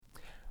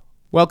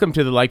Welcome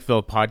to the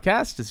Lakeville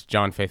podcast. This is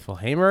John Faithful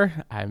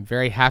Hamer. I'm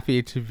very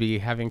happy to be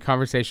having a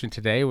conversation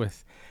today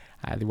with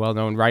the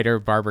well-known writer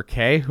Barbara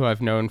Kay, who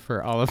I've known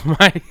for all of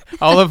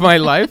my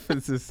life.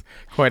 This is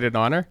quite an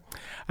honor.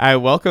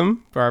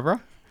 Welcome,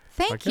 Barbara.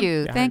 Thank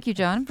you,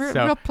 John.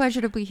 Real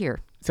pleasure to be here.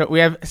 So we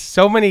have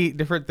so many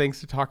different things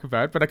to talk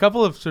about, but a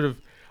couple of sort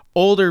of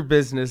older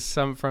business,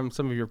 from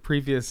some of your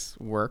previous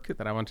work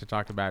that I want to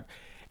talk about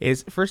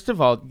is, first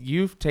of all,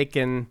 you've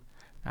taken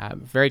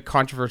very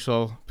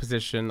controversial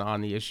position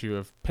on the issue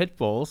of pit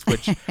bulls,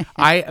 which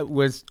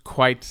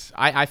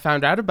I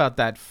found out about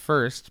that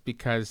first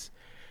because,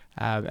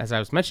 as I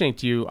was mentioning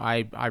to you,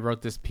 I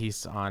wrote this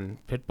piece on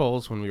pit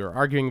bulls when we were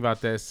arguing about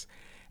this,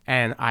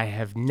 and I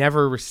have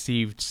never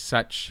received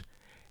such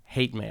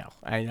hate mail.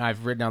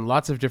 I've written on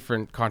lots of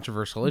different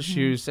controversial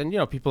issues, and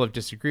people have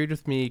disagreed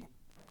with me,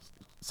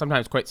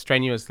 sometimes quite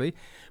strenuously,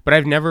 but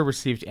I've never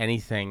received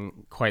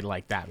anything quite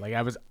like that. Like,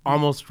 I was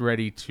almost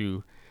ready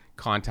to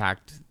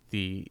contact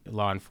the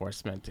law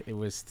enforcement. It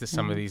was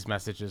some of these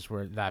messages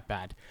were that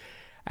bad.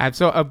 And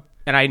so,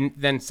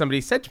 then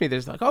somebody said to me,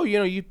 there's like,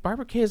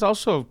 Barbara Kay has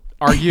also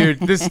argued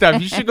this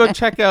stuff. You should go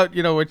check out,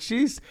 what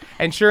she's,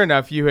 and sure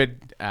enough, you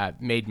had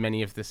made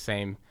many of the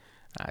same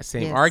Yes.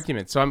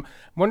 arguments. So I'm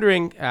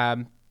wondering,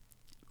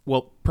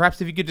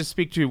 perhaps if you could just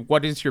speak to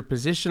what is your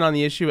position on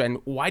the issue and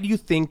why do you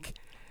think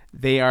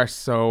they are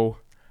so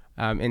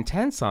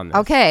intense on this?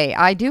 Okay,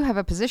 I do have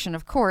a position,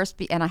 of course,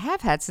 and I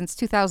have had since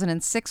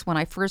 2006 when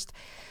I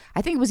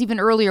think it was even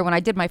earlier when I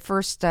did my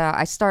first,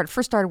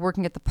 first started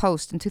working at the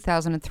Post in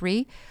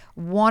 2003,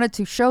 wanted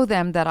to show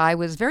them that I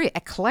was very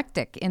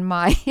eclectic in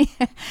my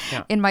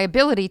in my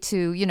ability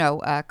to,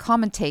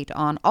 commentate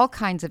on all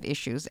kinds of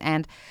issues.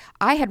 And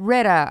I had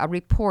read a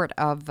report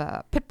of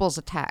a pit bull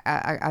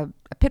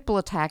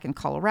attack in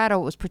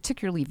Colorado. It was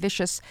particularly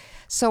vicious.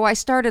 So I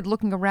started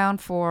looking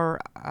around for,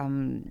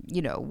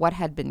 what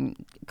had been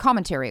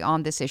commentary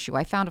on this issue.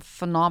 I found a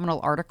phenomenal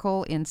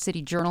article in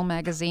City Journal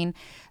magazine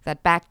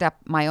that backed up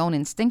my own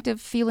instinctive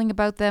feeling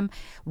about them,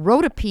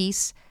 wrote a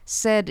piece,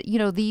 said,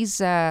 these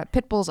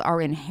pit bulls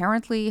are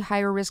inherently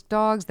higher risk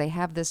dogs. They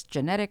have this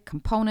genetic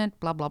component,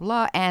 blah, blah,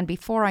 blah. And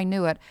before I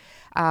knew it,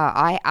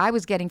 I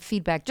was getting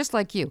feedback just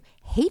like you.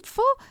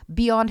 Hateful?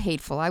 Beyond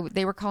hateful.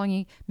 They were calling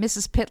me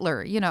Mrs.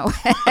 Pitler,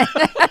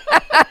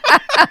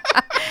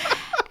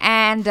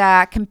 And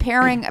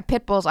comparing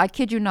pit bulls, I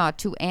kid you not,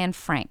 to Anne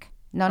Frank.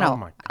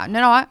 No.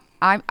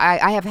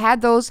 I have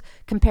had those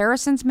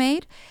comparisons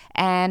made,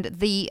 and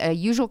the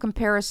usual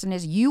comparison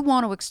is you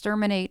want to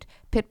exterminate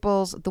pit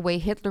bulls the way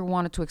Hitler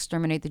wanted to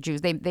exterminate the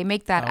Jews. They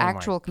make that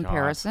actual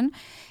comparison,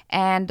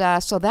 and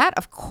so that,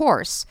 of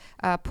course,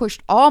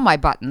 pushed all my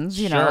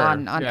buttons,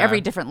 on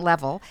every different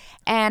level,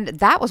 and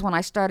that was when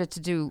I started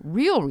to do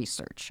real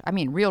research.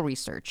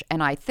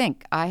 And I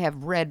think I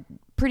have read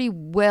pretty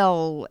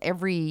well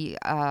every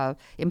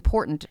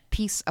important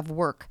piece of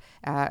work,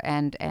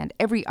 and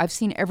I've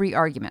seen every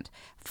argument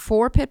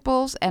for pit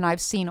bulls, and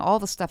I've seen all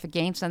the stuff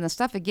against, and the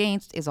stuff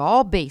against is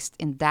all based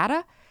in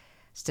data,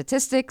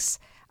 statistics,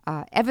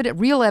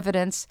 real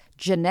evidence,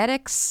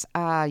 genetics,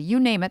 you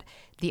name it.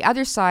 The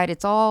other side,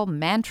 it's all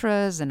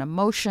mantras and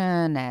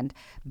emotion and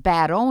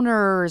bad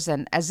owners,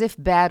 and as if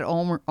bad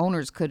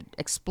owners could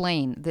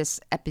explain this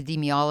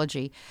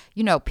epidemiology.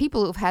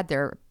 People who've had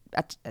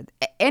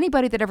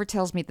anybody that ever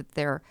tells me that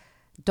their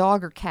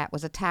dog or cat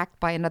was attacked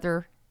by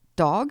another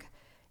dog,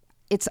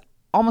 it's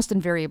almost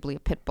invariably a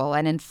pit bull.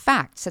 And in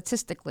fact,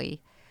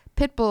 statistically,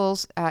 pit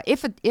bulls,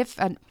 if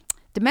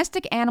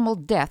domestic animal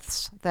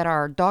deaths that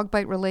are dog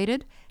bite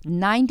related,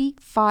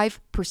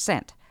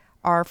 95%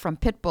 are from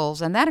pit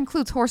bulls, and that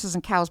includes horses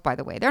and cows, by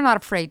the way. They're not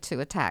afraid to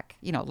attack,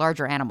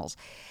 larger animals.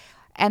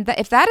 And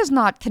if that is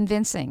not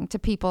convincing to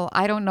people,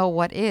 I don't know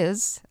what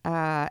is.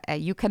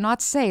 You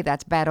cannot say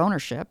that's bad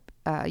ownership.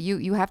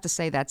 You have to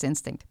say that's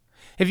instinct.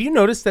 Have you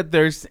noticed that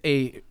there's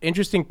a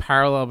interesting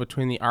parallel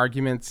between the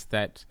arguments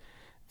that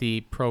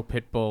the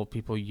pro-pit bull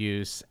people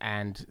use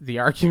and the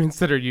arguments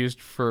that are used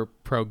for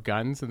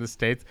pro-guns in the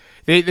States?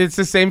 It's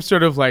the same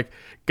sort of like,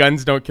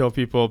 guns don't kill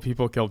people,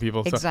 people kill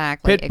people.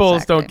 Exactly. So pit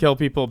bulls don't kill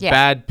people,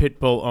 bad pit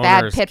bull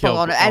owners kill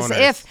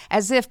owners.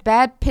 As if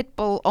bad pit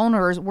bull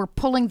owners were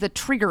pulling the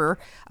trigger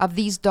of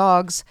these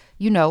dogs,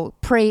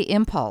 prey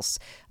impulse.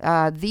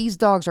 These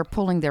dogs are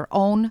pulling their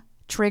own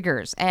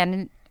triggers.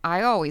 And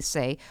I always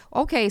say,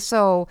 okay,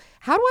 so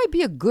how do I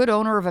be a good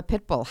owner of a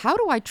pit bull? How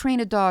do I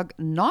train a dog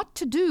not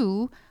to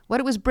do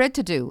what it was bred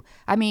to do?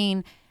 I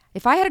mean,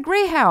 if I had a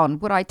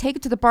greyhound, would I take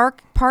it to the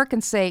park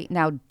and say,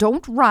 now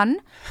don't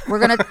run. I'm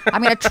going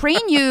to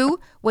train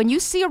you when you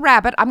see a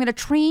rabbit. I'm going to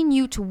train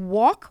you to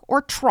walk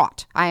or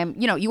trot.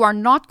 You are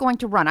not going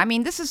to run. I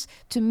mean, this is,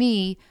 to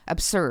me,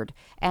 absurd.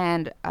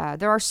 And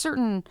there are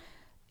certain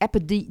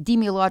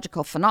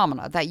epidemiological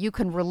phenomena that you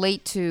can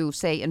relate to,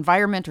 say,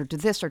 environment or to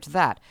this or to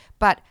that.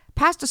 But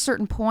past a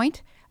certain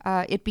point,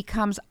 it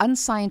becomes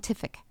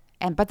unscientific.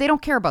 But they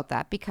don't care about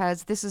that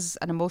because this is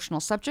an emotional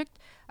subject,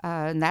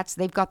 and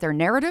they've got their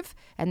narrative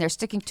and they're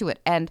sticking to it.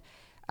 And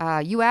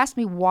you asked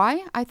me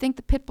why I think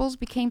the pit bulls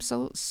became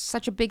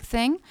such a big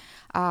thing.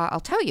 I'll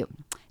tell you.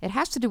 It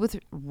has to do with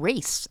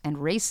race and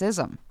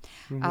racism.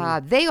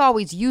 They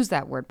always use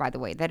that word, by the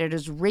way, that it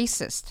is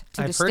racist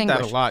to distinguish.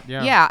 I've heard that a lot,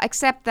 yeah. Yeah,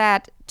 except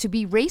that to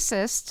be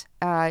racist,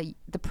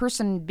 the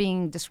person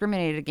being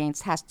discriminated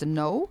against has to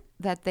know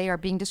that they are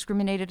being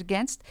discriminated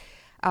against.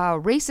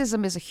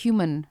 Racism is a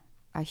human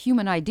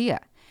idea.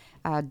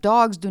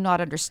 Dogs do not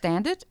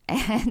understand it,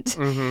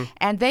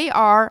 and they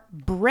are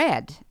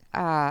bred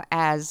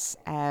as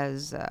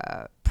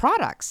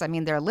products. I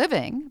mean, they're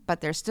living, but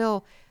they're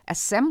still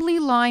assembly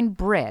line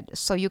bred.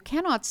 So you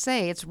cannot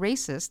say it's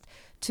racist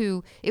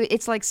to.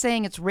 It's like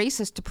saying it's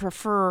racist to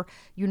prefer,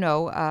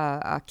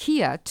 a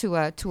Kia to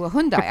a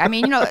Hyundai. I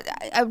mean,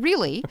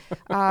 really,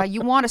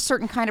 you want a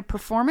certain kind of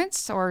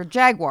performance or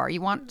Jaguar.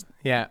 You want,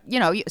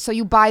 so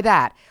you buy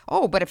that.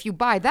 Oh, but if you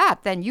buy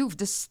that, then you've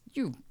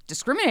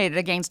discriminated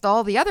against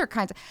all the other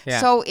kinds.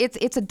 So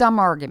it's a dumb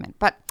argument.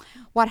 But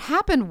what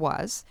happened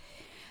was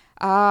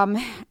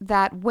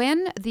that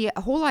when the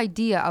whole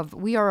idea of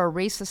we are a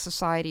racist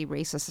society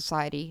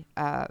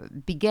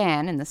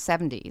began in the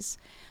 70s,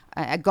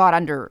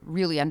 got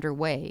really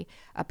underway,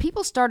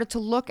 people started to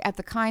look at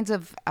the kinds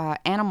of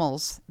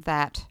animals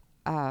that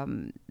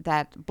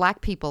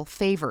black people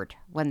favored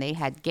when they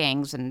had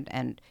gangs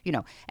and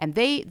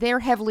they're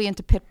heavily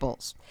into pit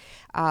bulls,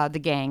 the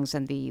gangs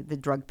and the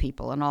drug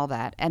people and all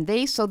that. And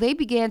they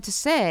began to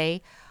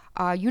say,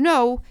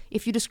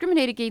 if you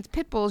discriminate against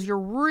pit bulls, you're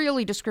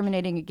really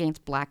discriminating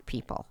against black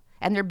people.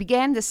 And there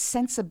began this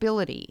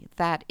sensibility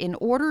that in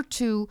order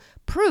to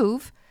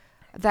prove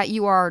that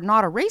you are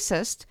not a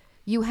racist,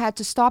 you had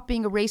to stop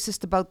being a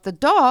racist about the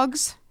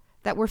dogs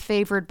that were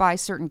favored by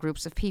certain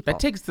groups of people. That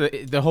takes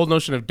the whole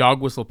notion of dog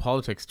whistle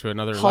politics to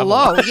another level.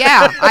 Hello,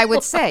 yeah, I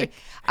would say.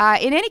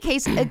 In any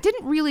case, it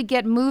didn't really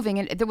get moving,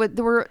 and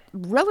there were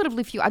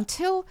relatively few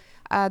until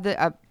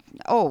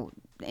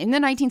in the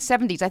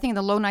 1970s. I think in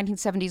the low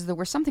 1970s, there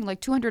were something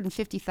like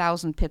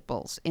 250,000 pit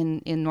bulls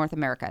in North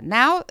America.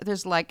 Now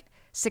there's like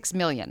 6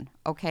 million.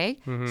 Okay,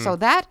 so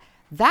that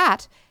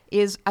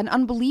is an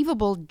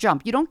unbelievable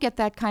jump. You don't get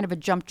that kind of a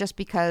jump just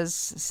because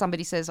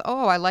somebody says,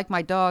 "Oh, I like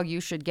my dog,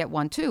 you should get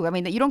one too." I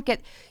mean,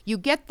 you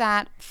get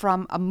that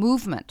from a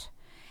movement.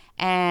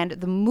 And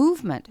the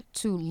movement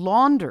to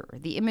launder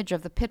the image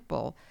of the pit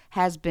bull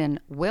has been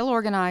well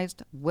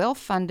organized, well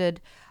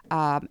funded,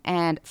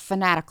 and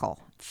fanatical.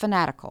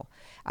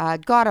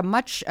 Got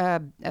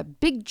a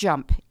big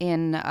jump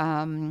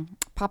in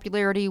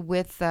popularity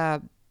with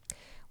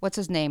what's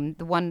his name?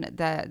 The one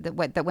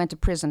that went to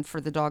prison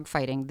for the dog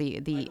fighting.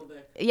 Michael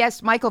Vick.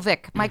 Yes, Michael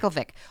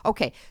Vick.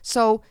 Okay,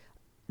 so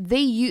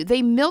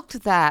they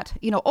milked that.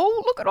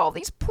 Oh, look at all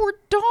these poor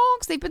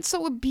dogs. They've been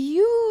so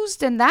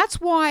abused, and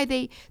that's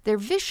why they're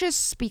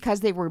vicious because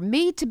they were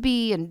made to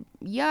be, and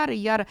yada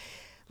yada.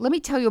 Let me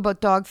tell you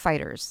about dog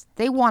fighters.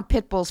 They want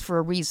pit bulls for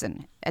a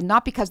reason, and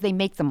not because they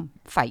make them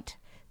fight.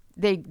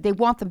 They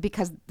want them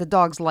because the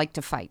dogs like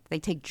to fight. They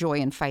take joy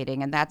in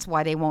fighting, and that's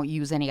why they won't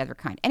use any other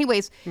kind.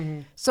 Anyways,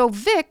 so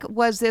Vic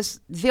was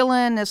this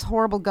villain, this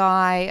horrible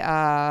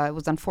guy. It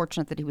was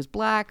unfortunate that he was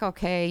black.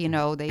 Okay,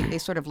 they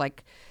sort of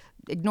like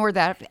ignored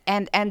that,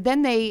 and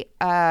then they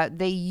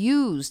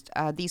used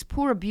these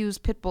poor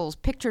abused pit bulls,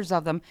 pictures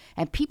of them,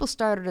 and people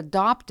started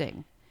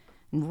adopting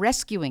and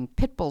rescuing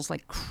pit bulls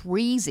like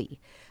crazy.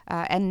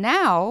 And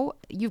now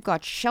you've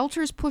got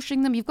shelters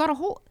pushing them. You've got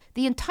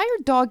the entire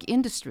dog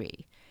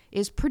industry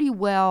is pretty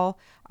well,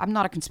 I'm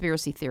not a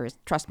conspiracy theorist,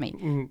 trust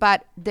me,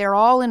 but they're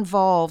all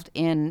involved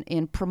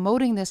in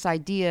promoting this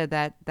idea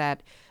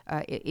that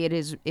it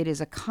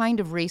is a kind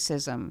of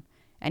racism.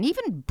 And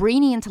even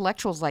brainy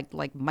intellectuals like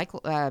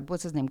Michael,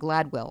 what's his name,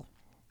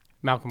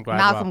 Malcolm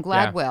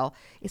Gladwell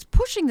is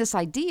pushing this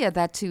idea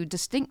that to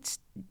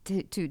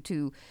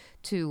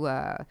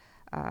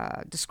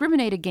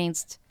discriminate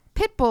against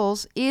pit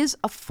bulls is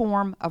a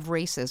form of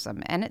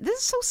racism. And this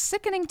is so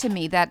sickening to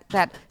me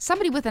that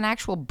somebody with an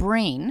actual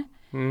brain,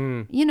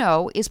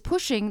 is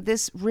pushing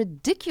this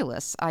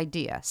ridiculous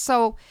idea.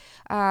 So,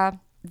 so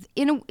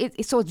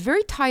it's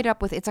very tied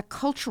up with, it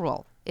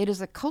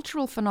is a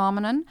cultural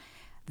phenomenon,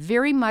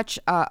 very much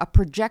a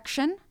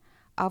projection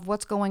of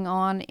what's going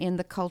on in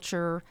the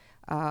culture,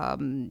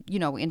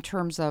 in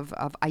terms of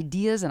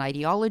ideas and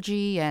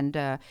ideology. And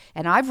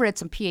I've read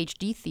some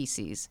PhD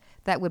theses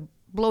that would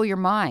blow your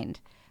mind,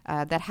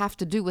 that have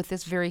to do with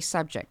this very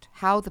subject,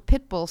 how the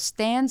pit bull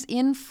stands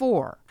in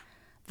for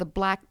the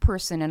black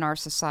person in our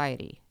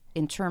society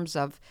in terms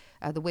of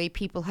the way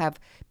people have,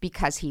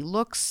 because he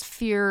looks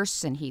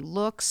fierce and he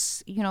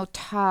looks,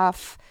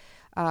 tough,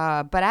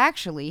 but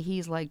actually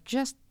he's like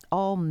just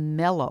all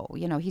mellow.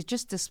 He's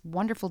just this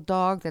wonderful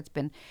dog that's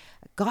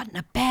gotten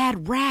a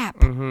bad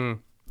rap.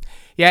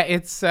 Yeah,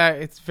 it's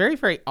very,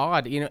 very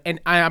odd, and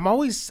I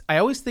always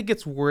think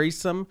it's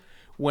worrisome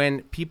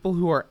when people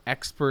who are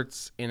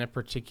experts in a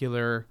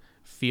particular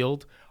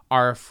field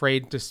are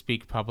afraid to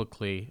speak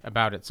publicly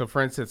about it. So,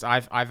 for instance,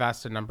 I've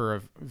asked a number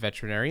of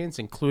veterinarians,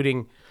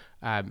 including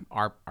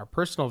our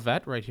personal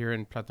vet right here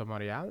in Plateau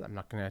Montréal. I'm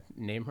not going to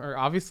name her,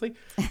 obviously,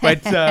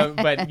 but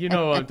you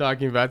know what I'm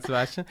talking about,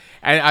 Sebastian.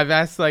 And I've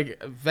asked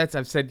vets.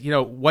 I've said,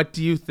 what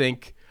do you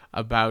think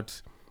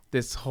about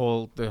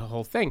the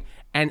whole thing.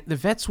 And the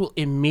vets will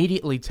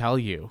immediately tell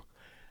you,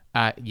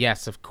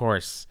 yes, of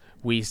course,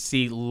 we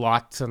see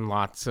lots and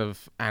lots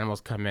of animals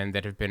come in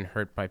that have been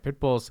hurt by pit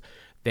bulls.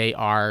 They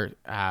are,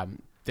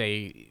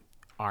 they're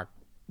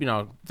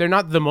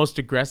not the most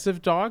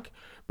aggressive dog,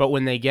 but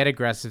when they get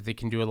aggressive, they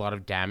can do a lot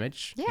of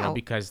damage. Yeah.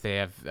 Because they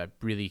have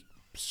really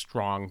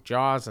strong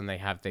jaws and they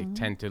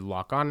tend to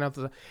lock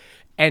on.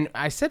 And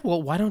I said,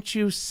 well, why don't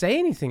you say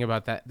anything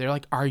about that? They're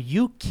like, are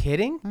you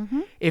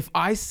kidding? If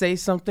I say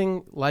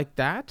something like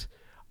that,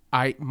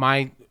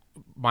 my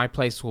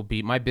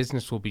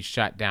business will be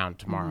shut down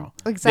tomorrow.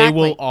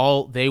 Exactly.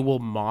 They will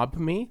mob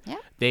me. Yeah.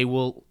 They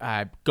will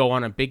go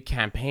on a big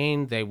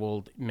campaign. They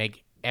will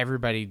make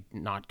everybody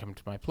not come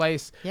to my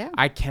place. Yeah.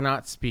 I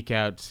cannot speak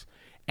out.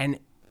 And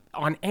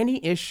on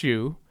any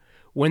issue,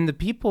 when the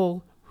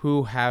people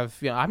who have,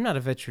 I'm not a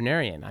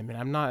veterinarian. I mean,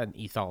 I'm not an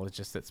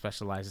ethologist that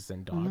specializes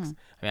in dogs.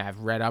 I mean, I've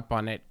read up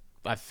on it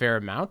a fair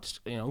amount,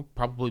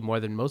 probably more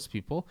than most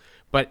people.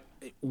 But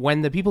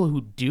when the people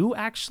who do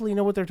actually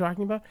know what they're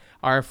talking about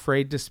are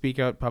afraid to speak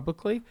out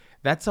publicly,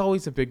 that's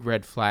always a big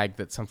red flag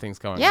that something's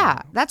going on.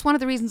 Yeah, that's one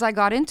of the reasons I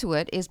got into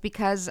it, is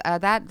because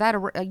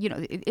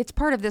it's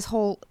part of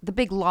the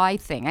big lie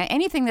thing.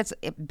 Anything that's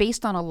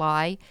based on a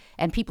lie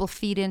and people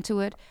feed into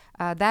it,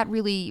 that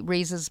really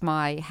raises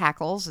my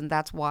hackles, and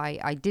that's why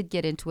I did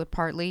get into it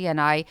partly.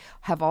 And I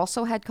have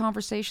also had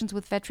conversations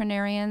with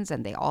veterinarians,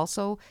 and they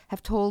also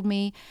have told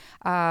me.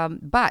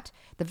 But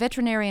the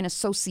veterinarian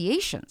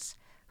associations,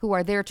 who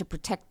are there to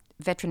protect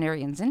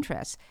veterinarians'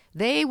 interests,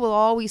 they will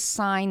always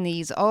sign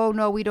these, oh,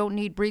 no, we don't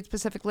need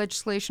breed-specific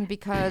legislation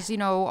because,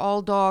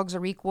 all dogs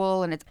are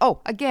equal. And it's,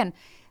 again,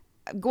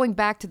 going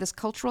back to this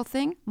cultural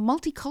thing,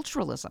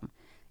 multiculturalism.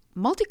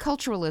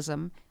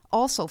 Multiculturalism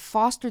also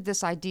fostered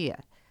this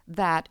idea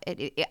that,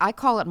 I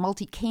call it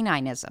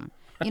multi-caninism.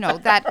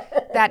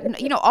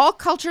 That all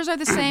cultures are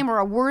the same or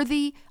are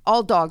worthy.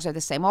 All dogs are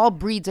the same. All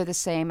breeds are the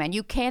same, and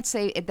you can't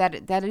say that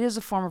it is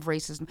a form of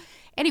racism.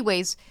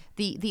 Anyways,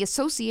 the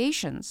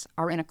associations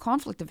are in a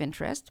conflict of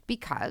interest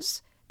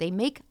because they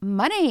make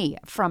money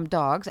from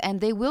dogs, and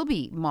they will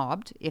be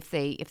mobbed if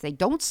they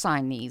don't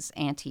sign these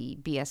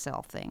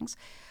anti-BSL things.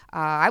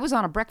 I was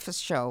on a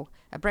breakfast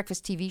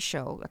TV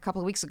show a couple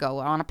of weeks ago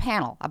on a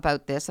panel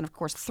about this, and of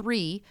course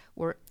three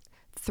were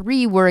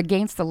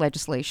against the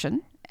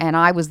legislation, and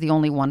I was the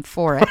only one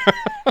for it.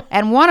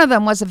 And one of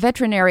them was a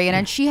veterinarian,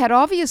 and she had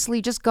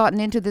obviously just gotten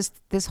into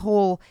this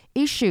whole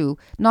issue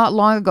not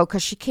long ago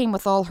because she came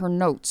with all her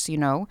notes,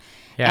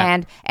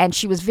 Yeah. And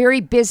she was very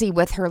busy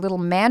with her little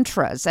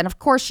mantras. And of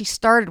course, she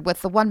started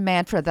with the one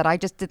mantra that I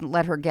just didn't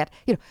let her get.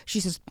 She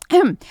says,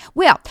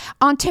 well,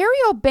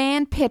 Ontario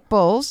banned pit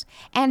bulls,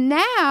 and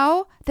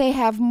now they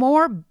have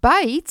more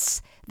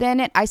bites than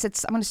it. I said,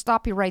 I'm going to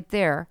stop you right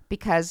there,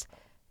 because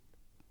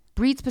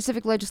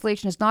breed-specific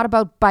legislation is not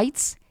about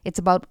bites. It's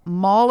about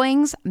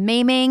maulings,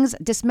 maimings,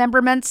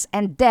 dismemberments,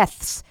 and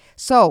deaths.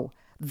 So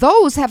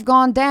those have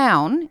gone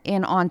down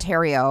in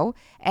Ontario,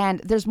 and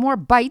there's more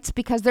bites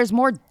because there's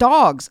more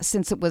dogs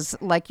since it was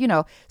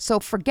so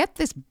forget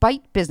this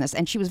bite business.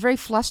 And she was very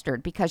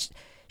flustered because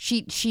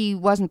she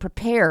wasn't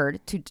prepared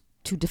to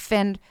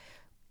defend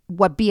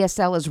what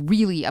BSL is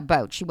really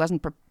about. She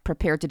wasn't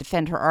prepared to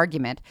defend her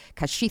argument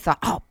because she thought,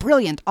 oh,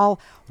 brilliant. Oh,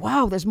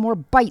 wow, there's more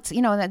bites.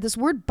 This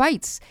word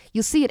bites,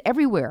 you'll see it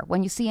everywhere.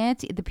 When you see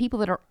the people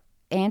that are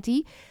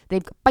anti,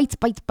 they've bites.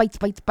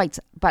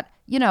 But,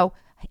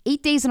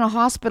 8 days in a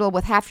hospital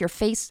with half your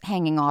face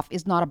hanging off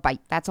is not a bite.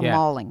 That's a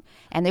mauling.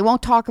 And they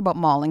won't talk about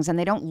maulings, and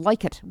they don't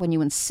like it when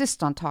you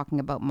insist on talking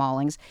about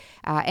maulings.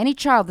 Any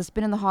child that's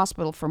been in the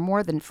hospital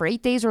for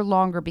 8 days or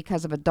longer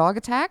because of a dog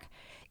attack,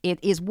 it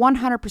is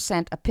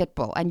 100% a pit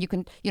bull. And you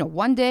can,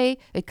 one day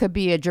it could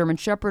be a German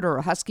Shepherd or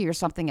a Husky or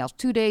something else.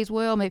 2 days,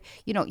 well, maybe,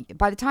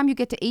 by the time you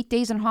get to 8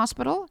 days in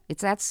hospital,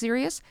 it's that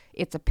serious,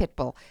 it's a pit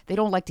bull. They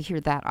don't like to hear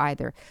that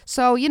either.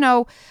 So,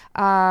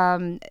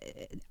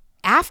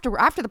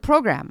 after the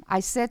program,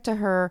 I said to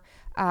her,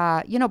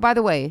 by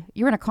the way,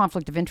 you're in a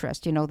conflict of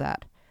interest. You know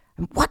that.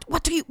 And what?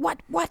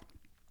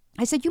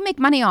 I said, you make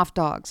money off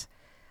dogs.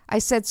 I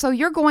said, so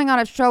you're going on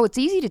a show. It's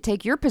easy to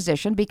take your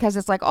position because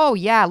it's like, oh,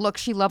 yeah, look,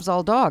 she loves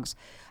all dogs.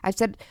 I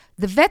said,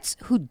 the vets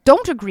who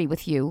don't agree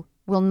with you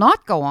will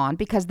not go on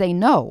because they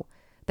know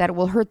that it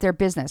will hurt their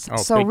business. Oh,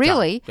 so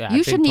really,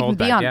 you shouldn't even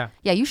be on. Yeah,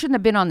 you shouldn't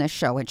have been on this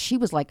show. And she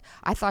was like,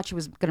 I thought she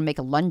was going to make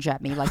a lunge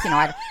at me.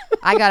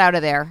 I got out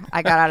of there.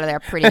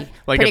 Pretty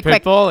like pretty a pit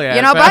quick. bull,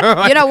 yeah.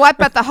 But you know what?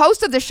 But the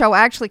host of the show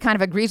actually kind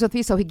of agrees with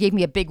me, so he gave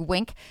me a big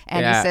wink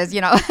and he says,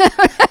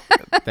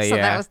 so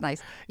that was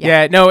nice.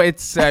 Yeah, no,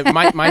 it's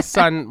my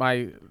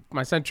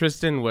son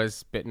Tristan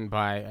was bitten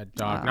by a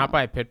dog, not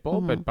by a pit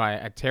bull, but by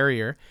a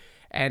terrier,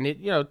 and it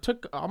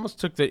almost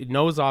took the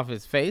nose off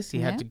his face. He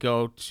had to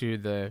go to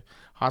the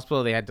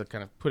hospital. They had to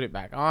kind of put it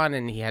back on,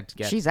 and he had to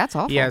get. Jeez, that's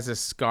awful. He has a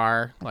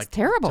scar, that's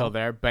terrible. Till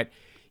there, but.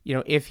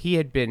 If he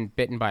had been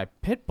bitten by a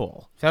pit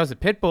bull, if that was a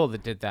pit bull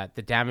that did that,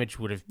 the damage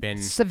would have been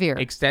severe,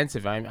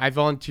 extensive. I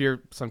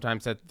volunteer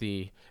sometimes at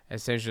the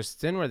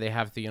Saint-Justin, where they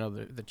have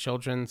the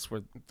children's,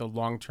 where the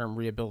long-term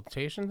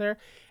rehabilitation there,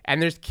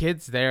 and there's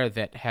kids there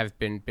that have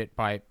been bit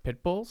by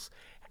pit bulls,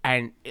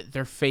 and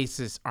their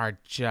faces are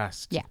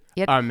just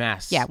a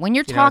mess. Yeah, when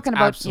you're talking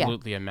about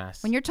absolutely a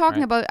mess. When you're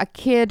talking about a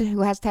kid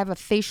who has to have a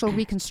facial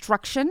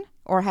reconstruction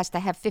or has to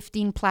have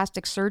 15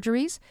 plastic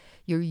surgeries,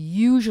 you're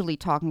usually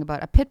talking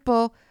about a pit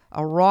bull,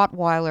 a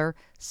Rottweiler,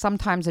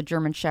 sometimes a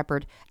German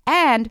Shepherd.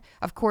 And,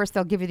 of course,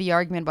 they'll give you the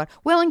argument about,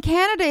 well, in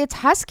Canada, it's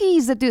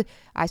Huskies that do.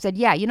 I said,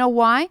 yeah, you know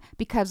why?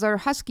 Because they're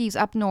Huskies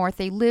up north.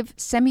 They live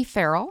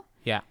semi-feral.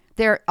 Yeah.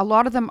 A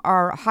lot of them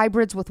are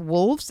hybrids with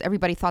wolves.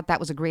 Everybody thought that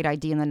was a great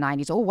idea in the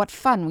 90s. Oh, what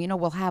fun.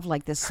 We'll have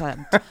like this. We'll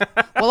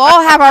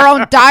all have our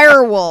own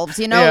dire wolves,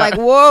 like,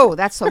 whoa,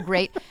 that's so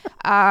great.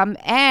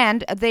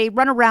 And they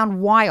run around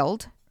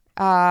wild.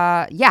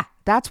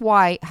 That's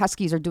why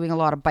Huskies are doing a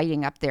lot of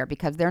biting up there,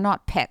 because they're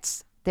not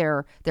pets.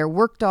 They're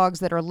work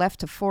dogs that are left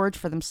to forage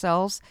for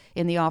themselves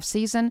in the off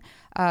season.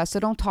 So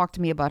don't talk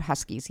to me about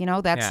Huskies.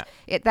 That's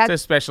it's a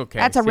special case.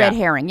 That's a red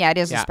herring. Yeah, it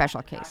is a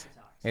special case.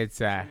 It's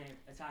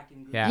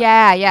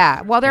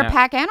Yeah. Well, they're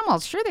pack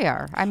animals. Sure they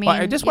are. I mean,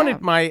 I just wanted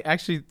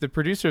the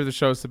producer of the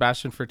show,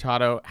 Sebastian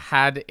Furtado,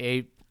 had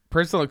a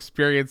personal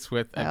experience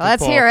with a pit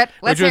let's bull, hear it.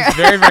 Which was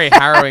very, very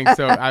harrowing.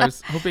 So I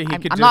was hoping he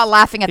could I'm not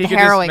laughing at the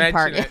harrowing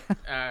part.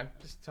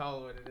 Just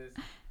tell what it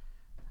is.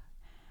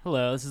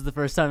 Hello, this is the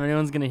first time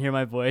anyone's going to hear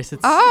my voice.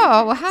 It's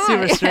hi.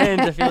 super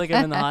strange. I feel like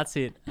I'm in the hot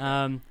seat.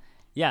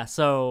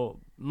 So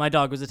my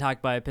dog was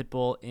attacked by a pit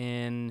bull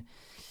in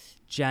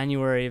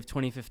January of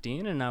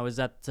 2015, and I was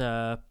at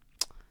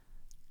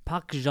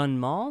Parc Jean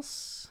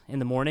Mance in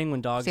the morning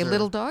when dogs Is he a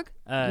little dog?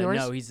 Yours?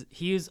 No,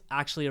 he's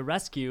actually a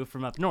rescue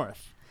from up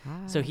north.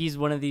 So he's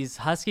one of these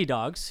husky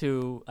dogs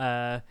who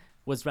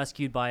was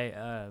rescued by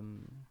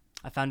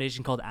a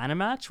foundation called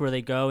Animatch, where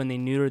they go and they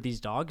neuter these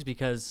dogs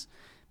because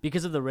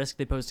of the risk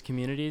they pose to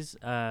communities.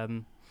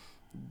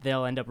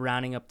 They'll end up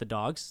rounding up the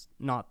dogs,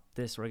 not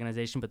this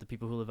organization, but the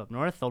people who live up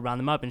north. They'll round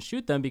them up and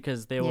shoot them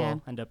because they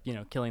will end up,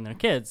 killing their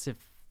kids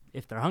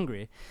if they're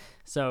hungry.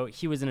 So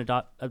he was an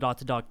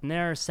adopted dog in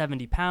there,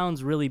 70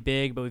 pounds, really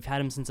big, but we've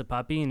had him since a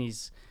puppy, and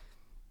he's,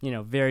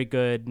 very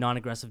good,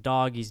 non-aggressive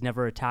dog. He's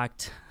never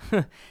attacked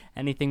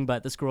anything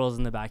but the squirrels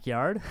in the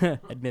backyard,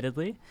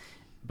 admittedly.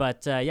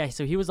 But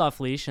so he was off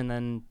leash, and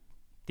then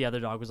the other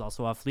dog was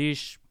also off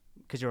leash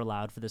because you're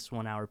allowed for this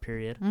 1 hour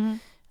period.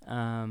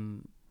 Mm-hmm.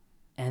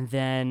 And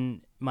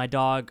then my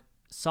dog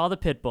saw the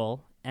pit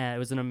bull, and it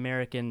was an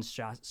American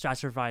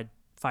Stratford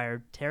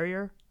Fire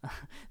Terrier.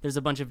 There's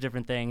a bunch of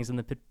different things, and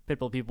the pit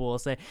bull people will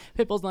say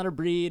pit bull's not a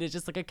breed; it's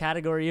just like a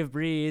category of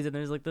breeds. And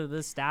there's like the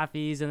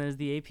Staffies, and there's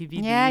the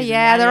APVDs.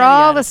 They're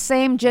all the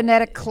same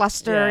genetic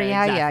cluster.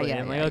 Exactly.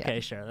 I'm like, okay,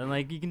 sure. Then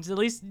like you can at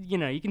least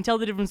you can tell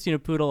the difference between a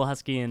poodle,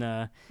 husky, and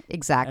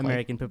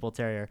American pit bull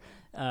terrier,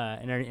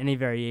 and any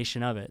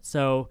variation of it.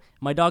 So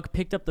my dog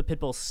picked up the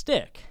pit bull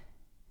stick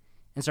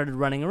and started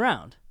running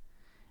around,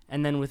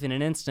 and then within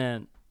an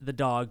instant, the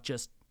dog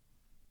just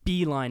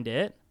beelined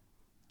it.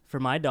 For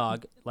my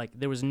dog, like,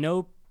 there was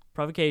no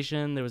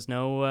provocation. There was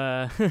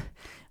no,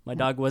 my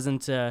dog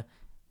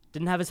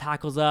didn't have his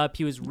hackles up.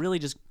 He was really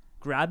just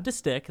grabbed a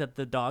stick that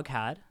the dog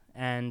had,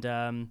 and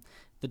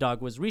the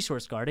dog was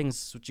resource guarding.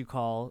 This is what you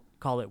call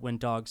it when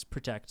dogs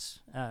protect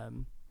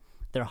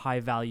their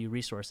high-value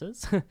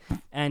resources.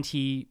 And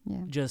he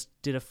just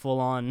did a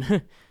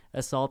full-on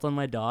assault on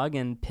my dog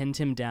and pinned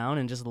him down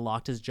and just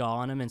locked his jaw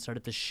on him and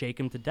started to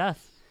shake him to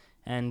death.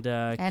 And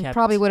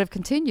probably would have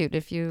continued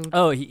if you.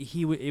 Oh,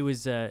 it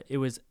was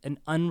an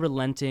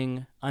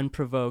unrelenting,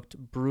 unprovoked,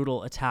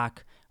 brutal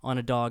attack on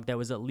a dog that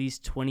was at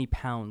least 20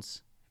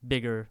 pounds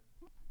bigger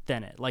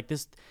than it. Like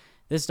this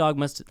dog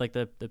like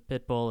the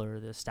pit bull or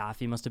the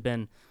Staffy must have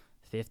been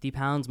 50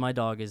 pounds. My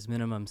dog is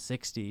minimum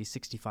 60,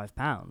 65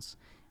 pounds,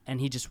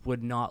 and he just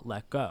would not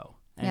let go.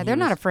 And they're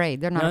not afraid.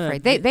 They're not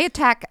afraid. They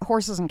attack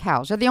horses and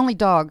cows. They're the only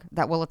dog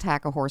that will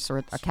attack a horse or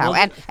a cow.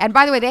 And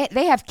by the way,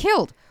 they have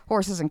killed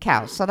horses and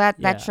cows. So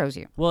that shows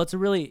you. Well, it's a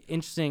really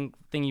interesting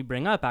thing you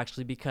bring up,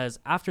 actually, because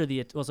after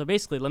so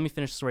basically, let me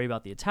finish the story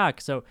about the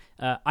attack. So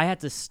I had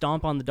to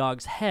stomp on the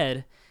dog's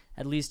head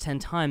at least 10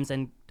 times,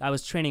 and I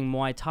was training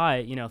Muay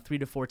Thai, 3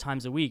 to 4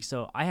 times a week.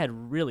 So I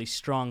had really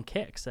strong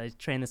kicks. I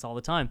train this all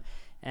the time,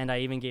 and I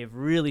even gave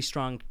really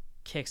strong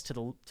kicks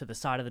to the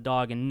side of the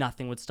dog, and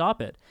nothing would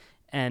stop it.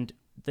 And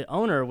the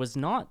owner was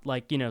not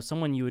like,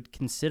 someone you would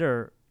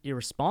consider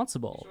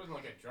irresponsible. She wasn't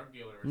like a drug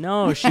dealer.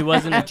 No, she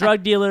wasn't a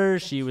drug dealer.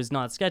 She was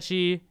not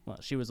sketchy. Well,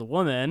 she was a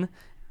woman,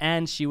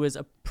 and she was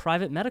a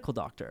private medical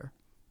doctor.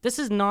 This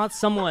is not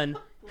someone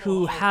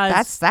who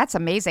has... That's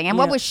amazing. And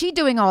what was she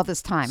doing all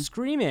this time?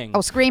 Screaming.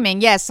 Oh,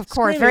 screaming. Yes, of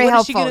course. Very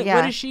helpful.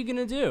 What is she going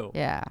to do?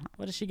 Yeah.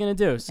 What is she going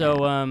to do?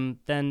 So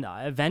then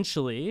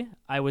eventually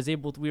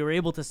we were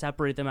able to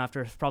separate them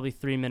after probably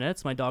 3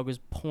 minutes. My dog was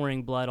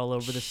pouring blood all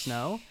over the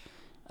snow.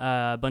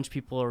 A bunch of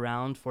people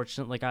around.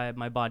 Fortunately,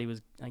 my body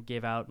I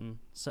gave out, and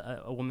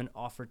a woman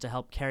offered to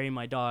help carry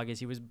my dog as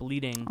he was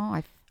bleeding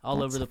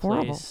all over the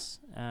place.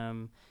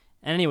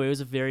 And anyway, it was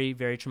a very,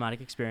 very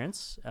traumatic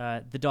experience.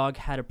 The dog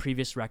had a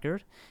previous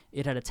record.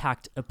 It had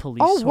attacked a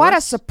police horse. Oh, what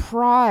a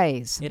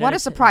surprise. What a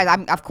surprise.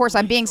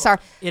 I'm being sorry.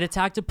 It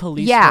attacked a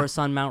police horse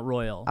on Mount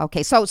Royal.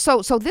 Okay, so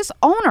this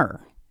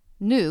owner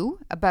knew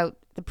about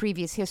the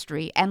previous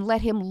history and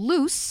let him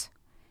loose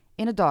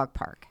in a dog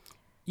park.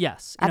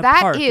 Yes, in a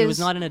park. It was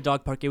not in a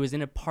dog park. It was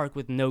in a park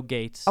with no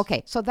gates.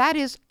 Okay, so that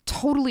is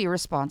totally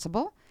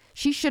irresponsible.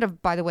 She should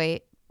have, by the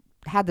way,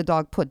 had the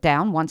dog put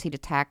down once he'd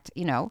attacked,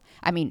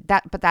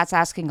 but that's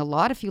asking a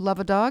lot if you love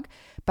a dog.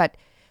 But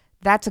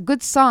that's a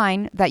good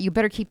sign that you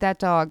better keep that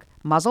dog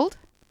muzzled,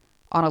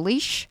 on a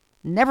leash,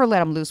 never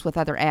let him loose with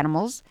other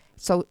animals.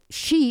 So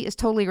she is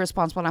totally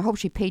irresponsible, and I hope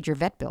she paid your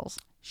vet bills.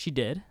 She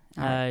did.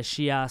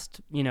 She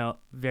asked,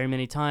 very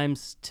many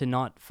times to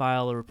not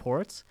file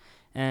reports,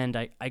 and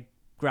I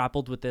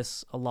grappled with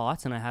this a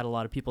lot, and I had a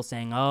lot of people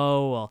saying,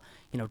 "Oh,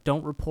 well,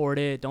 don't report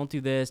it, don't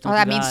do this, don't do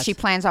that." Well, that means she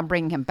plans on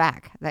bringing him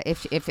back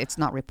if it's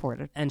not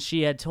reported. And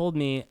she had told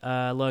me,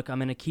 "Look, I'm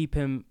going to keep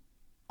him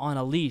on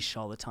a leash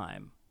all the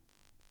time."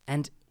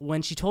 And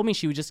when she told me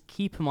she would just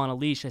keep him on a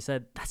leash, I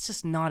said, "That's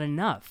just not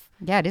enough.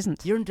 Yeah, it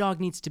isn't. Your dog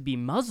needs to be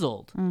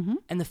muzzled." Mm-hmm.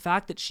 And the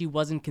fact that she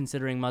wasn't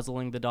considering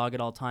muzzling the dog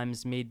at all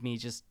times made me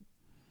just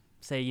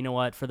say, you know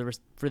what, for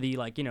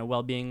the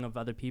well-being of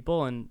other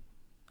people and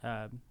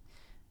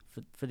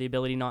for the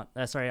ability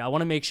I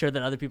want to make sure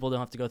that other people don't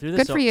have to go through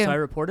this. Good for you. So I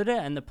reported it,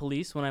 and the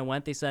police, when I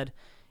went, they said,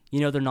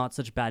 they're not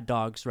such bad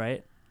dogs,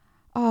 right?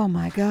 Oh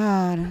my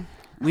God.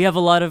 We have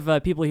a lot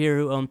of people here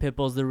who own pit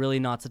bulls. They're really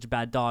not such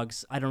bad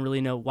dogs. I don't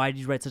really know. Why did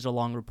you write such a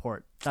long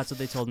report? That's what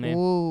they told me.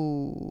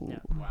 Ooh. Yeah.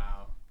 Wow.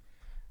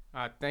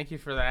 Thank you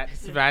for that,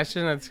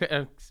 Sebastian.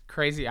 That's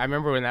crazy. I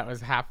remember when that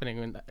was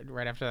happening,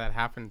 right after that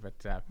happened. But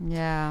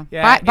yeah.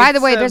 Yeah. By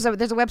the way, there's a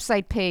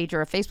website page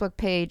or a Facebook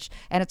page,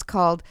 and it's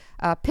called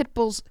 "Pit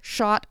Bulls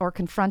Shot or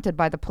Confronted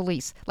by the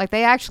Police." Like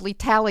they actually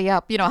tally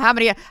up, how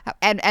many,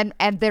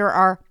 and there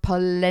are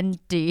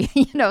plenty,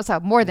 so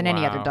more than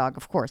any other dog,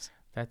 of course.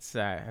 That's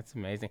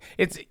amazing.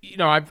 It's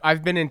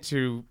I've been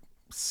into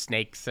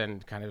snakes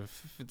and kind of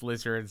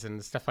lizards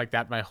and stuff like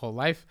that my whole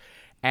life,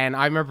 and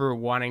I remember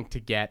wanting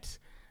to get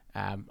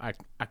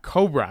a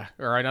cobra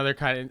or another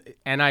kind of,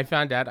 and I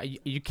found out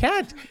you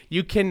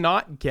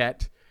cannot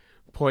get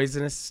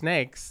poisonous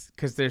snakes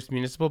because there's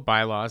municipal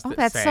bylaws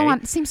that say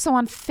it seems so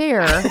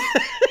unfair.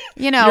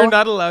 You're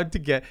not allowed to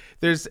get.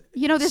 There's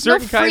no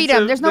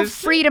freedom. There's no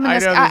freedom in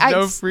this. There's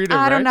no freedom.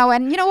 I don't know.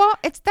 And you know what?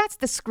 That's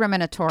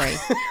discriminatory.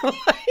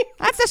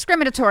 That's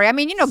discriminatory. I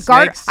mean,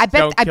 I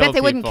bet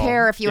they wouldn't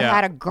care if you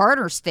had a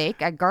garter snake.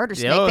 They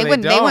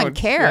wouldn't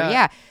care.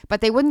 Yeah.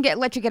 But they wouldn't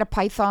let you get a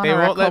python. They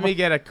won't let me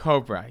get a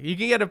cobra. You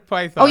can get a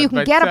python. Oh, you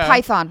can get a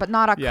python, but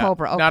not a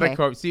cobra. Okay. Not a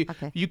cobra. See,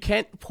 you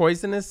can't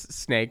poisonous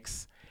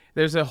snakes.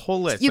 There's a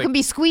whole list. You can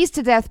be squeezed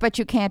to death, but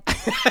you can't.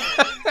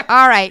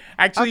 All right.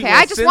 Actually, okay.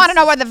 I just want to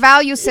know what the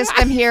value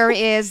system here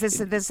is.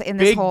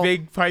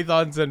 Big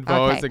pythons and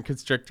boas and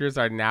constrictors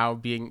are now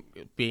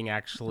being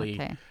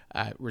actually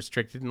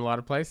restricted in a lot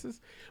of places.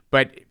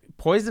 But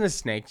poisonous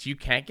snakes, you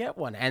can't get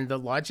one, and the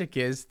logic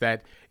is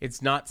that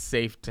it's not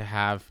safe to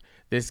have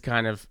this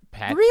kind of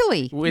pet.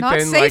 Really? Within,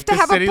 not safe to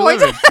have a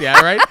poison? Limits.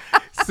 Yeah, right.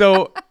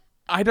 So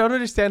I don't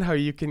understand how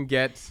you can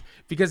get,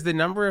 because the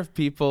number of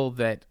people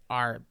that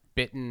are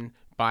bitten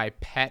by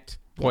pet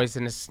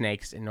poisonous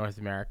snakes in North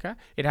America.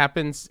 It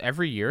happens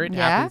every year. It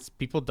happens.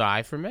 People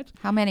die from it.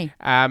 How many?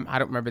 I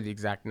don't remember the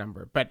exact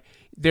number, but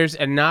there's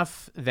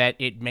enough that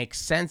it makes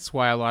sense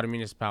why a lot of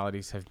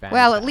municipalities have banned.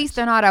 Well, at least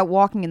they're not out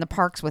walking in the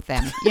parks with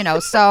them,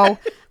 so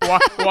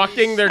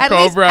walking their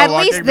cobra. At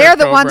least they're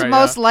the ones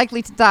most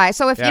likely to die.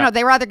 So if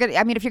they rather good.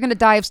 I mean, if you're going to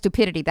die of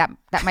stupidity, that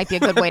might be a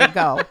good way to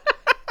go.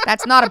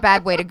 That's not a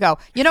bad way to go.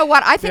 You know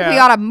what? I think we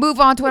ought to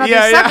move on to another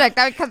subject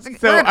because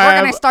we're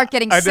going to start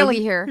getting silly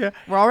here. Yeah.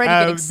 We're already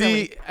getting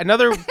silly.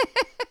 Another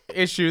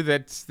issue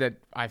that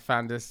I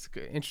found this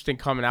interesting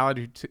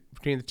commonality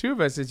between the two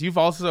of us is you've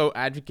also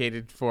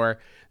advocated for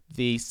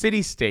the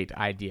city-state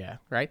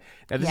idea, right?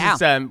 Now,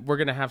 this is we're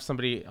going to have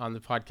somebody on the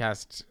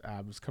podcast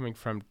who's coming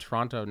from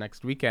Toronto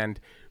next weekend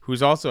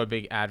who's also a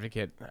big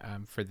advocate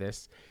for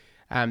this.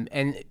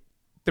 And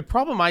the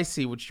problem I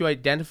see, which you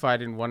identified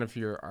in one of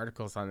your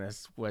articles on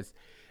this, was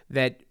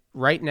that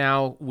right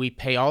now we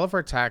pay all of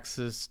our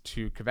taxes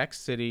to Quebec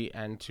City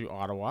and to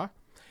Ottawa,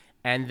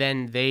 and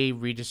then they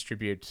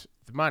redistribute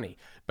the money.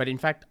 But in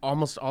fact,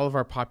 almost all of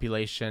our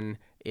population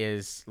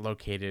is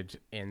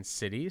located in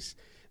cities.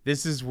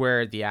 This is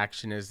where the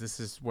action is. This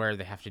is where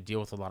they have to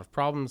deal with a lot of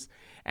problems.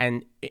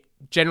 And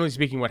generally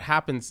speaking, what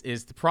happens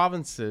is the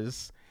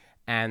provinces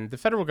and the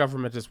federal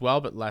government as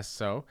well, but less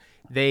so,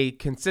 they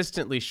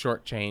consistently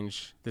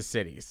shortchange the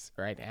cities,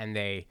 right? And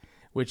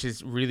which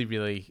is really,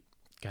 really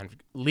kind of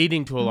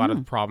leading to a lot of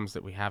the problems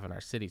that we have in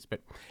our cities.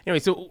 But anyway,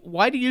 so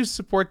why do you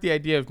support the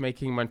idea of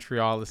making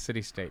Montreal a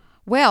city-state?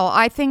 Well,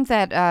 I think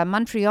that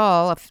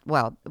Montreal,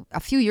 a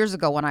few years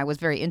ago when I was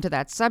very into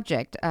that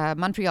subject,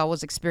 Montreal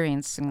was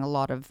experiencing a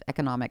lot of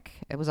economic,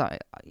 it was on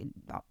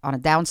a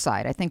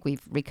downside. I think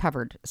we've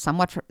recovered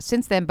somewhat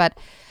since then, but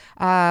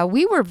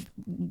Montreal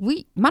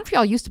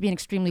used to be an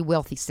extremely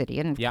wealthy city.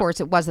 And of course,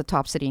 it was the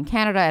top city in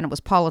Canada, and it was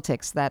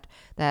politics that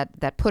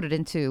put it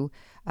into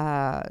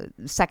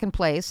second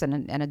place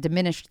and a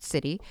diminished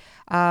city.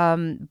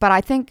 But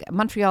I think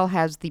Montreal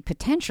has the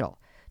potential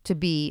to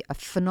be a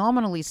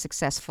phenomenally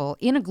successful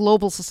in a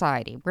global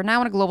society. We're now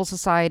in a global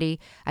society,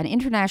 an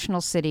international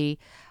city,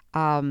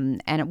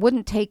 and it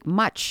wouldn't take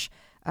much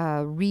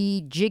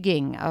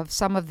rejigging of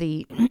some of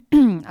the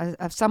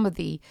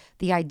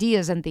the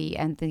ideas and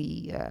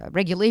the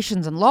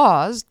regulations and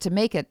laws to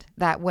make it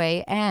that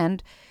way.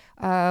 And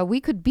we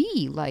could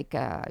be like,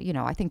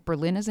 I think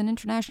Berlin is an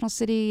international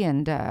city,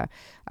 and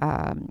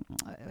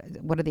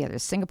what are the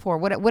others? Singapore,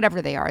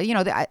 whatever they are.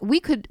 We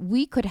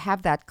could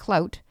have that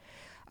clout.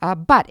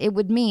 But it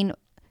would mean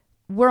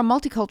we're a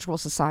multicultural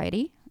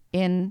society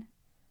in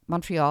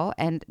Montreal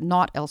and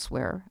not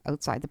elsewhere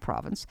outside the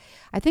province.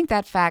 I think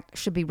that fact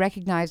should be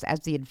recognized as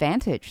the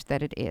advantage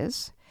that it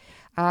is.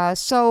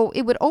 So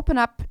it would open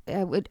up,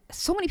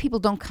 so many people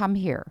don't come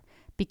here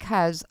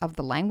because of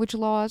the language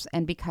laws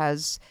and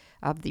because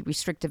of the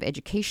restrictive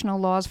educational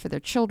laws for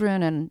their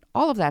children and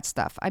all of that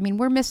stuff. I mean,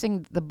 we're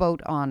missing the boat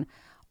on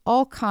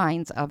all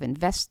kinds of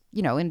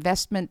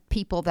investment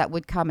people that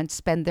would come and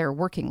spend their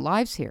working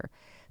lives here.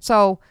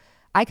 So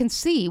I can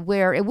see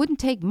where it wouldn't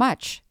take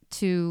much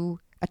to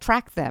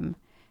attract them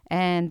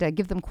and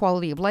give them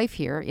quality of life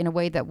here in a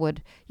way that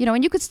would,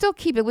 and you could still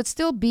keep it, would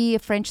still be a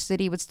French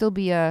city, would still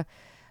be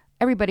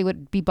everybody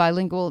would be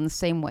bilingual in the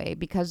same way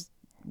because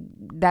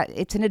that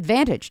it's an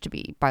advantage to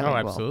be bilingual.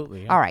 Oh,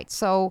 absolutely. Yeah. All right.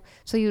 So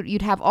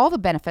you'd have all the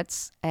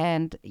benefits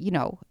and,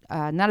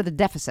 none of the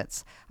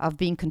deficits of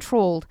being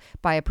controlled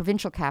by a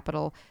provincial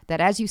capital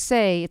that, as you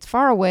say, it's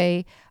far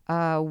away.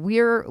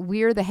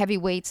 We're the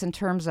heavyweights in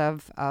terms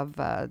of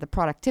the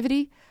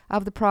productivity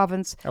of the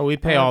province. Oh, we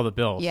pay all the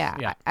bills.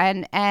 Yeah.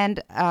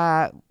 And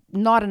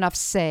not enough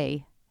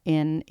say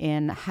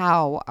in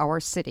how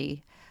our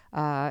city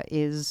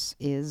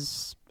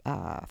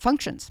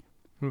functions.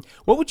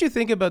 What would you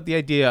think about the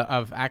idea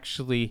of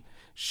actually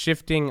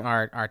shifting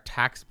our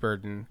tax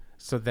burden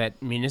so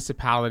that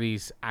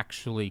municipalities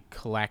actually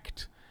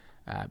collect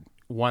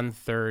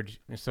 1/3?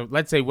 So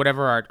let's say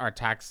whatever our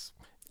tax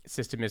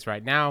system is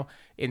right now,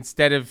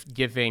 instead of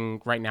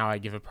giving, right now I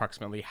give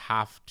approximately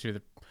half to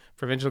the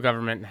provincial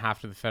government and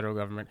half to the federal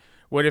government.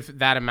 What if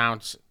that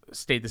amount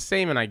stayed the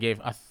same and I gave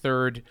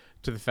 1/3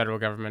 to the federal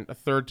government,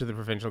 1/3 to the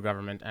provincial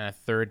government, and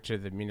 1/3 to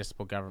the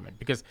municipal government?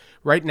 Because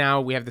right now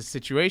we have this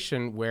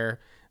situation where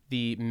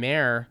the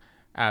mayor,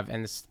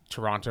 and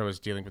Toronto is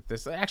dealing with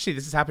this. Actually,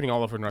 this is happening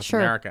all over North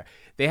America.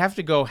 They have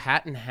to go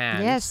hat in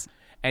hand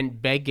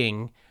and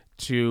begging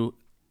to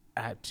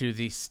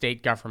the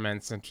state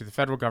governments and to the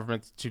federal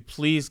government to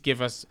please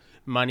give us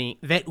money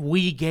that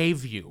we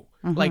gave you.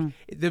 Mm-hmm. Like,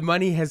 the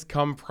money has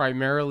come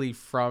primarily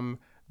from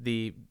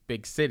the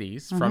big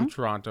cities, from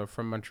Toronto,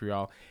 from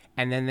Montreal,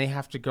 and then they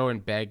have to go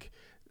and beg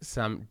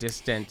some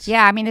distant.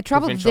 Yeah, I mean, the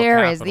trouble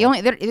there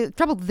capital. The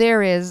trouble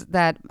there is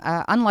that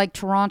unlike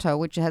Toronto,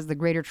 which has the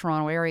Greater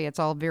Toronto Area, it's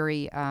all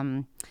very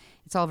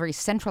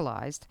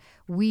centralized.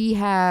 We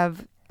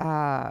have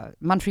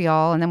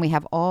Montreal, and then we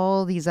have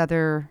all these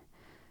other,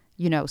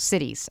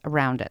 cities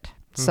around it.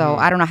 So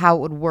I don't know how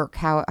it would work.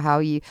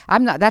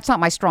 That's not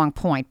my strong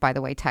point, by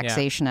the way,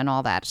 taxation and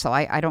all that. So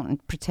I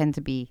don't pretend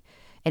to be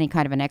any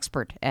kind of an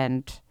expert,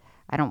 and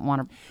I don't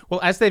want to. Well,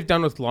 as they've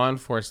done with law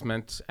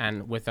enforcement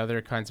and with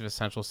other kinds of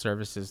essential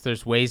services,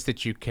 there's ways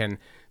that you can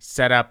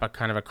set up a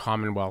kind of a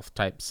Commonwealth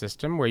type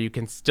system where you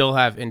can still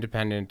have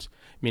independent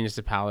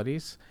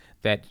municipalities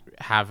that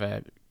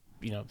have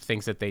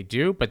things that they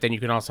do, but then you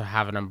can also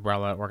have an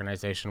umbrella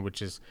organization,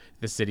 which is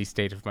the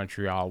city-state of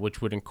Montreal,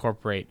 which would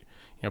incorporate,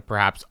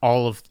 perhaps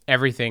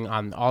everything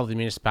on all the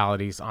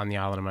municipalities on the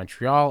island of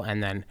Montreal,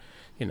 and then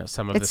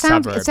some of the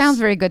suburbs. It sounds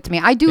very good to me.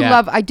 I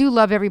do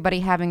love everybody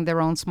having their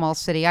own small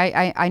city.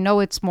 I know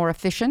it's more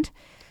efficient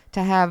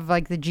to have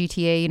like the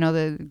GTA,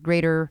 the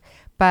greater.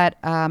 But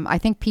I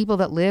think people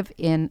that live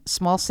in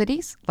small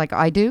cities, like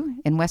I do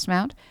in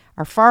Westmount,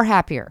 are far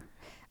happier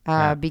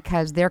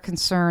because their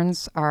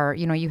concerns are,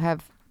 you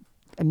have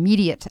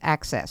immediate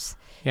access.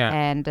 Yeah.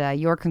 And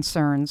your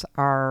concerns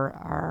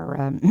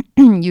are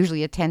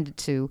usually attended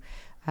to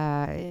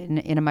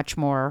in a much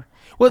more.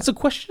 Well, it's a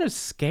question of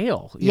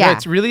scale.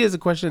 It really is a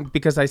question,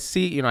 because I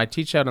see, I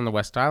teach out on the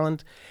West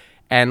Island,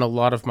 and a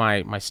lot of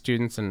my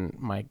students and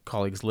my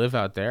colleagues live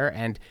out there.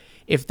 And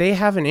if they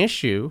have an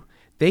issue,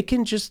 they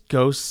can just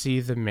go see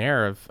the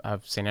mayor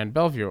of St. Anne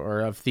Bellevue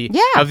or of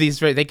these.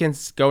 They can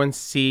go and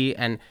see,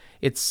 and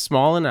it's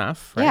small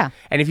enough, right? Yeah.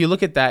 And if you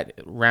look at that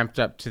ramped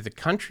up to the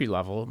country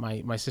level,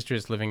 my sister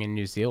is living in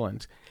New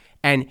Zealand,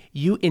 and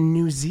in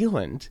New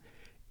Zealand,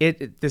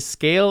 the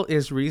scale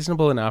is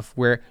reasonable enough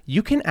where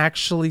you can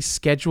actually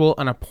schedule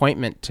an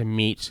appointment to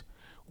meet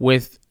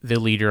with the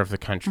leader of the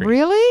country.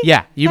 Really?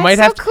 Yeah. You That's might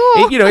have so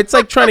cool. to, it's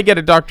like trying to get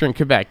a doctor in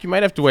Quebec. You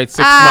might have to wait 6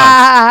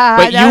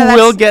 months, but you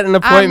will get an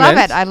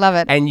appointment. I love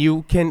it. And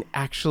you can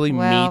actually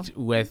meet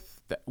with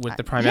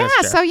the prime minister.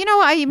 Yeah, so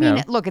I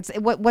mean, look, it's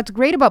what's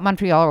great about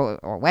Montreal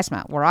or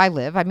Westmount, where I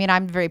live. I mean,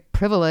 I'm very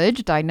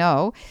privileged. I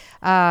know,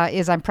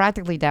 is I'm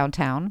practically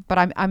downtown, but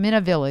I'm in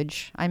a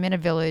village. I'm in a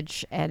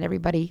village, and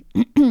everybody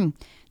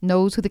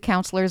knows who the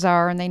councillors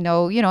are, and they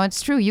know.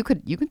 It's true. You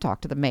can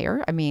talk to the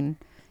mayor. I mean,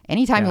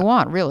 anytime you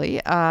want, really.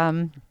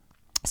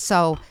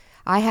 So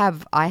I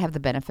have the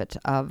benefit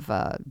of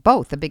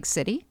both the big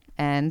city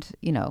and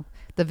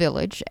the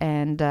village,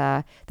 and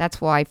that's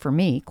why for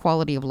me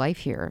quality of life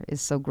here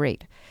is so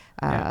great.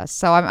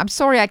 So I'm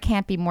sorry I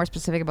can't be more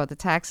specific about the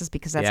taxes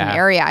because that's an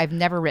area I've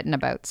never written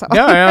about. So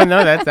no,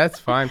 that's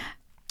fine.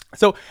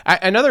 So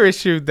another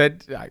issue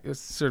that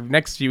sort of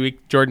next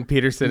week, Jordan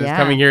Peterson is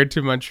coming here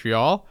to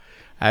Montreal,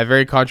 a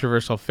very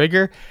controversial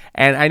figure,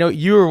 and I know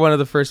you were one of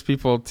the first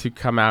people to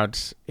come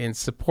out in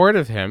support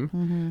of him.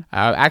 Mm-hmm.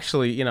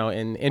 Actually,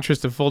 in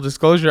interest of full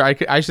disclosure,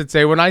 I should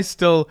say when I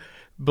still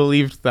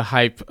believed the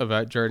hype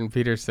about Jordan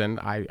Peterson,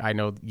 I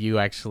know you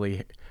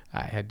actually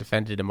had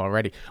defended him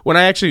already. When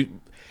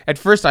at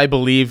first I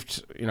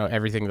believed,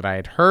 everything that I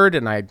had heard,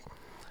 and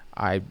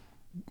I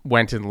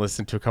went and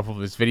listened to a couple of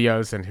his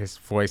videos, and his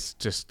voice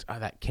just,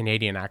 that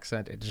Canadian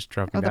accent, it just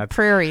drove me nuts. The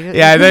prairie.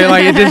 Yeah,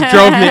 it just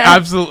drove me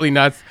absolutely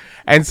nuts.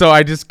 And so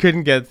I just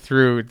couldn't get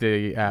through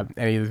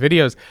any of the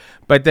videos.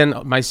 But then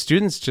my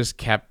students just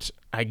kept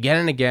again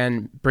and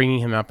again bringing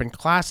him up in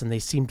class, and they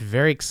seemed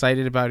very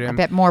excited about him. I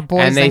bet more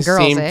boys than girls,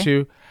 and they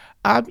seemed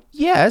to,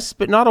 yes,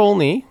 but not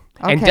only,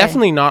 and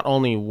definitely not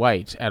only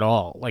white at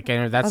all. Like, I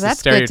know that's the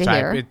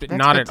stereotype.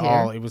 Not at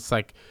all. It was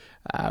like,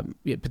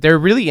 but they're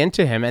really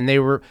into him, and they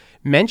were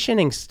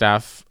mentioning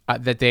stuff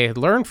that they had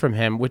learned from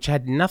him, which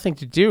had nothing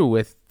to do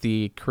with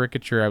the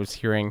caricature I was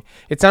hearing.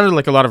 It sounded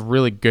like a lot of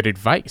really good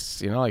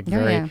advice,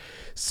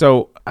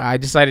 So I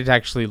decided to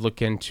actually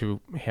look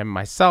into him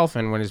myself,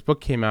 and when his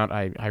book came out,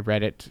 I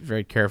read it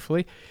very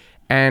carefully,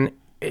 and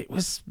it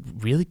was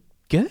really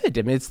good.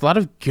 I mean, it's a lot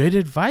of good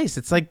advice.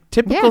 It's like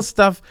typical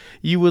stuff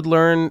you would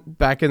learn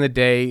back in the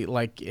day,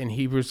 like in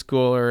Hebrew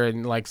school or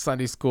in like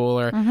Sunday school,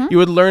 or you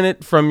would learn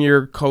it from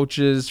your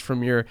coaches,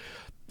 from your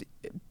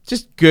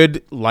just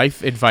good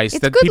life advice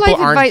that people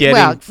aren't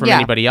getting from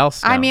anybody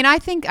else now. I mean, I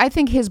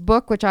think his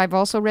book, which I've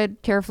also read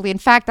carefully. In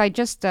fact, I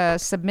just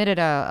submitted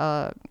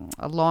a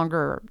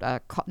longer,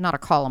 not a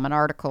column, an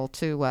article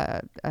to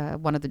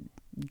one of the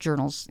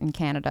journals in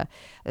Canada.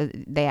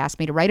 They asked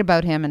me to write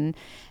about him,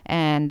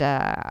 and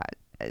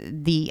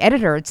the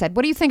editor had said,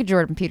 "What do you think of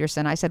Jordan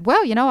Peterson?" I said,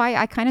 "Well,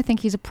 I kind of think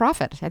he's a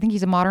prophet. I think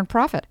he's a modern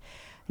prophet."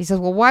 He says,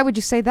 "Well, why would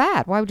you say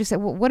that? Why would you say,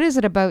 well, what is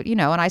it about,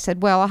 And I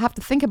said, "Well, I'll have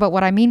to think about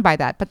what I mean by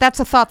that." But that's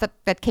a thought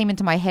that came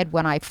into my head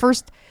when I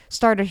first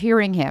started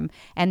hearing him,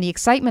 and the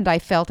excitement I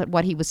felt at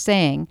what he was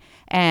saying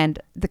and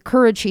the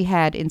courage he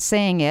had in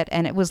saying it.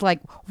 And it was like,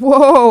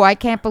 whoa, I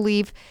can't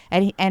believe.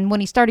 And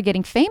when he started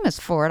getting famous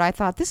for it, I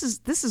thought, this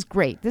is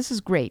great. This is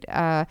great.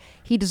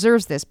 He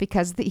deserves this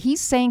because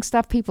he's saying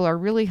stuff people are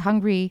really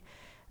hungry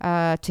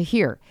to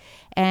hear.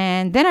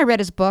 And then I read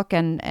his book,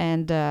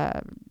 and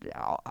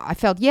I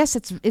felt, yes,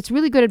 it's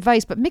really good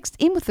advice, but mixed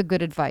in with the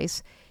good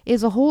advice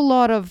is a whole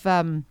lot of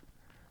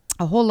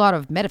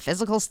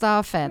metaphysical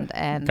stuff and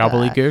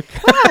gobbledygook.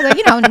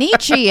 Well,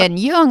 Nietzsche and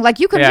Jung. Like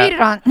you can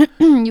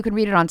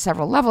read it on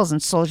several levels,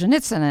 and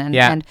Solzhenitsyn,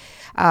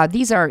 and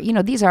these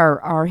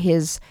are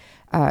his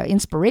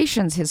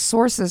inspirations, his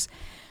sources.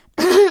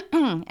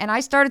 And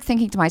I started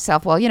thinking to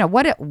myself, well,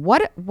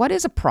 what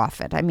is a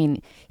prophet? I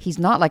mean, he's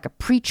not like a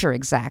preacher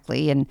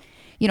exactly. And,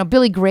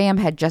 Billy Graham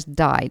had just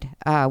died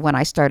when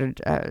I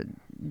started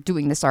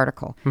doing this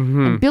article.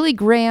 Mm-hmm. And Billy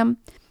Graham,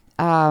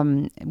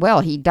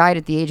 he died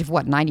at the age of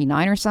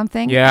 99 or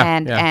something. Yeah.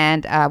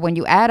 And when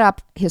you add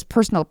up his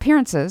personal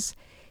appearances,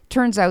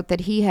 turns out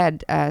that he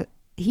had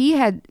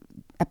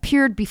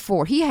appeared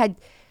before. He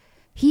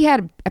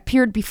had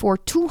appeared before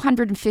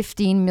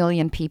 215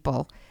 million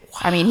people. Wow.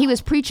 I mean, he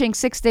was preaching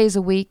 6 days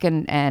a week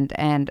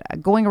and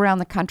going around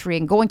the country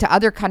and going to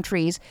other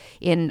countries.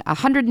 In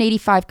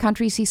 185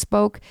 countries he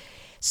spoke.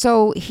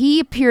 So he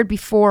appeared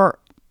before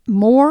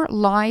more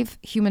live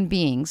human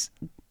beings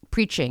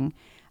preaching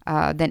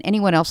than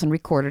anyone else in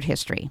recorded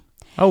history.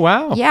 Oh,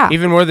 wow. Yeah.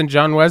 Even more than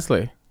John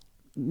Wesley.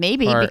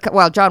 Maybe,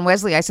 John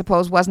Wesley, I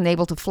suppose, wasn't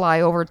able to fly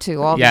over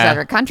to all these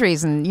other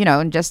countries, and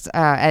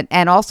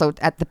and also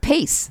at the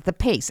pace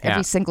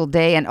every single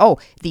day, and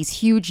these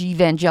huge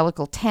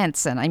evangelical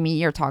tents, and I mean,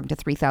 you're talking to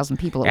 3,000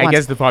 people at once. I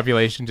guess the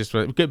population just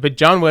was good, but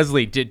John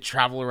Wesley did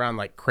travel around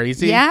like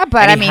crazy. Yeah,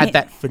 but he had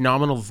that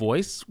phenomenal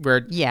voice where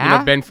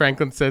Ben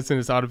Franklin says in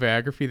his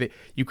autobiography that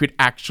you could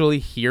actually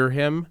hear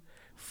him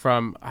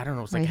from, I don't know,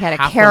 it was like he had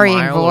half a carrying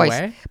a mile voice,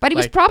 away. But he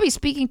was probably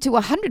speaking to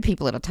 100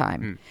 people at a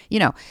time,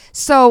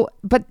 So,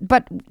 but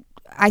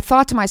I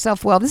thought to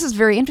myself, well, this is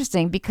very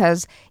interesting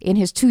because in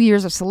his 2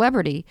 years of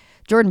celebrity,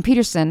 Jordan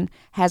Peterson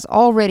has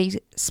already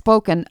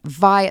spoken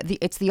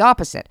it's the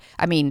opposite.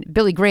 I mean,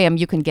 Billy Graham,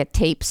 you can get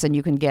tapes and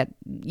you can get,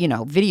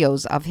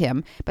 videos of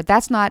him, but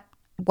that's not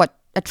what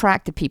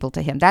attracted people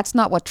to him. That's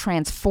not what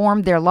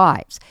transformed their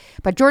lives.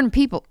 But Jordan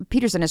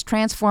Peterson is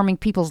transforming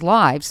people's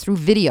lives through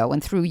video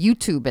and through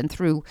YouTube and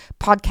through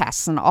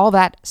podcasts and all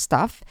that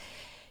stuff.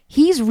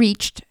 He's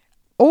reached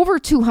over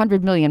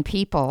 200 million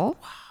people.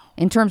 Wow.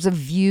 In terms of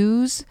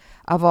views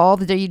of all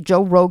the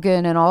Joe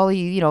Rogan and all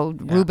the,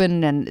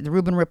 Rubin and the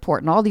Rubin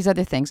Report and all these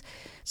other things.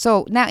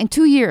 So now in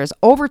 2 years,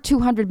 over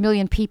 200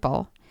 million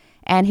people.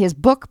 And his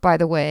book, by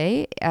the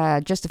way,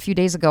 just a few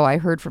days ago, I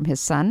heard from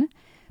his son,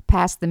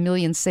 passed the 1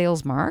 million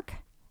sales mark.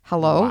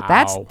 Hello.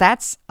 Wow.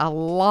 That's a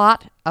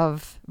lot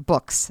of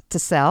books to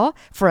sell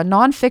for a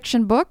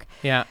nonfiction book.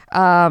 Yeah.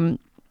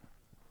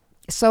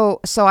 So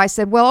I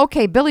said, well,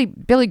 okay, Billy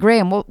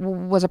Graham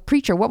was a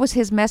preacher. What was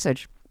his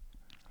message?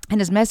 And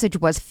his message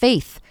was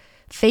faith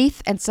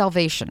and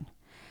salvation.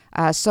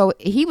 So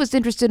he was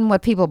interested in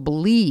what people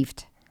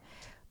believed.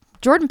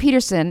 Jordan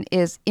Peterson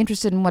is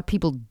interested in what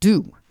people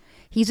do.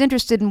 He's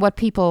interested in what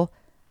people,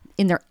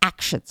 in their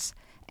actions.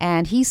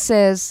 And he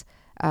says,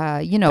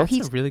 that's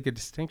a really good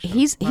distinction.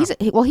 He's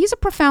a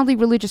profoundly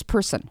religious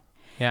person.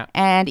 Yeah.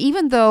 And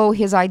even though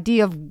his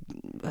idea of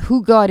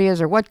who God is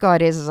or what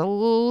God is a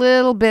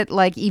little bit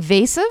like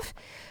evasive,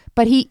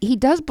 but he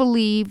does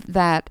believe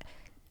that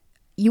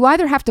you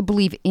either have to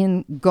believe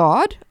in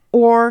God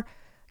or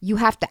you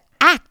have to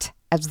act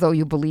as though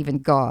you believe in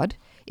God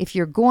if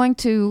you're going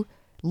to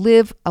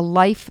live a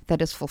life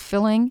that is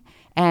fulfilling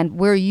and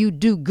where you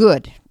do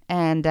good.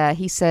 And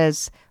he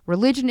says,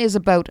 religion is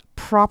about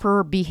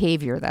proper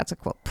behavior. That's a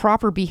quote,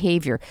 proper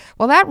behavior.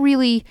 Well, that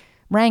really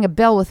rang a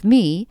bell with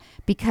me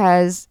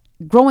because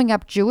growing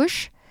up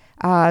Jewish,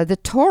 the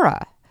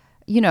Torah,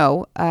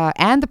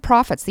 and the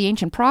prophets, the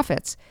ancient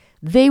prophets,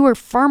 they were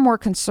far more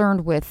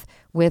concerned with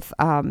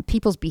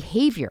people's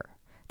behavior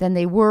than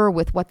they were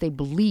with what they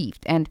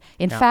believed. And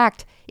in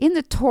fact, in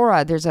the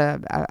Torah, there's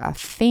a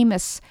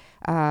famous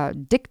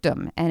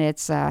dictum, and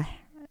it's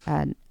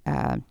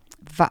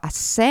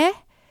va'aseh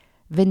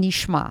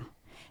v'nishma,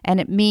 and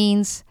it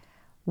means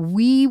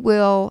we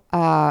will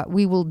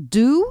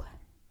do,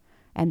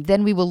 and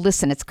then we will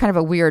listen. It's kind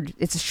of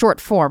it's a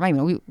short form. I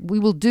mean, we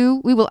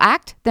will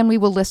act, then we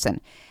will listen,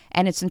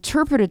 and it's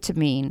interpreted to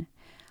mean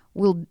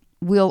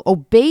we'll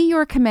obey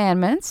your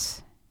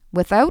commandments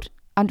without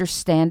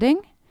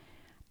understanding.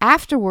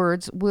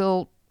 Afterwards,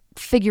 we'll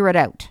figure it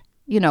out.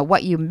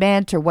 What you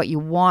meant or what you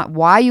want,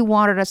 why you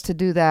wanted us to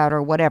do that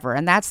or whatever.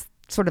 And that's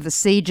sort of the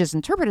sages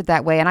interpreted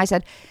that way. And I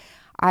said,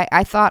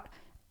 I thought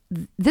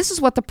this is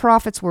what the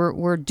prophets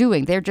were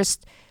doing.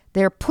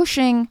 They're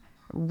pushing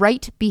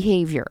right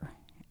behavior.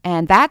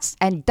 And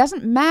it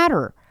doesn't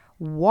matter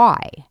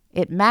why.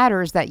 It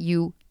matters that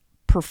you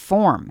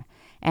perform.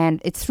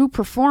 And it's through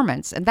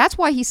performance. And that's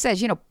why he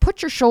says,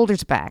 put your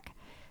shoulders back.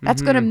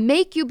 That's going to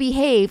make you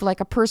behave like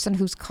a person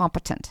who's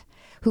competent,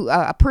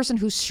 a person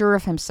who's sure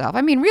of himself.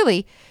 I mean,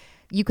 really,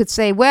 you could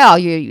say, well,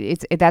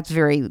 that's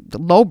very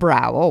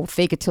lowbrow. Oh,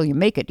 fake it till you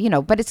make it,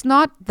 but it's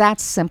not that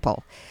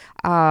simple.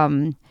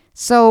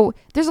 So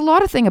there's a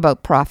lot of thing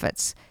about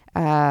prophets.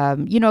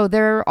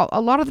 They're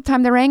a lot of the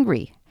time they're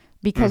angry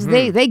because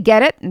they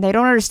get it and they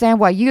don't understand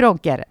why you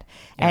don't get it.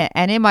 Yeah.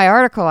 And in my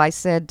article, I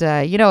said,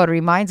 it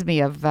reminds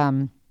me of,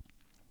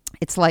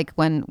 it's like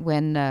when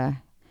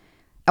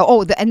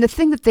and the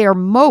thing that they are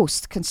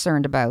most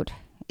concerned about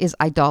is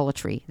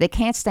idolatry. They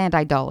can't stand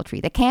idolatry.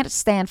 They can't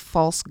stand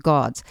false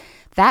gods.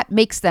 That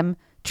makes them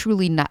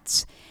truly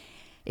nuts.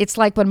 It's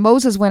like when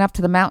Moses went up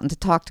to the mountain to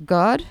talk to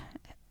God,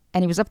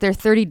 and he was up there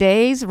 30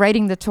 days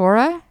writing the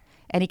Torah,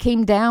 and he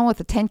came down with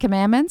the 10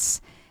 Commandments,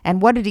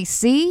 and what did he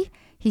see?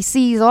 He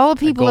sees all the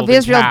people of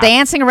Israel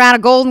dancing around a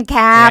golden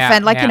calf,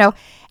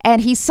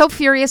 and he's so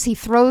furious, he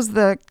throws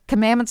the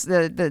commandments,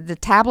 the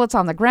tablets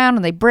on the ground,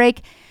 and they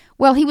break.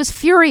 Well, he was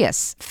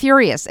furious.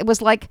 It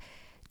was like,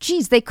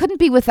 geez, they couldn't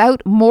be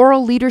without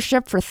moral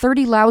leadership for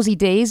 30 lousy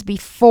days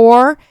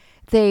before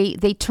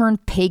they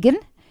turned pagan,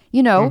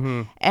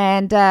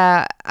 And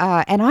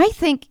I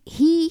think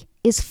he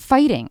is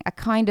fighting a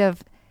kind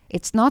of,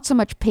 it's not so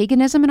much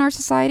paganism in our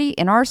society.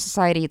 In our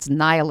society, it's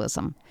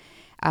nihilism.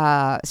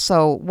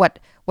 So what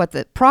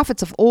the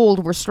prophets of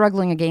old were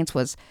struggling against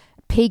was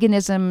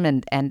paganism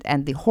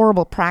and the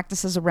horrible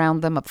practices around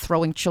them of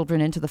throwing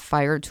children into the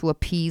fire to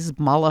appease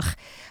Moloch,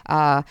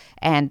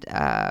 and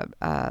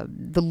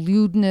the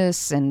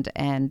lewdness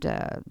and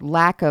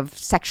lack of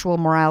sexual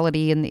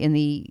morality in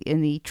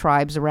the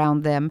tribes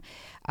around them.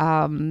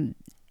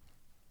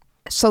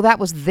 So that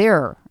was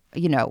their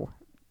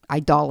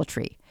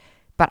idolatry.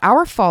 But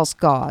our false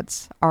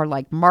gods are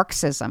like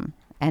Marxism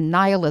and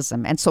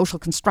nihilism and social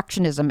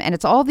constructionism, and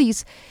it's all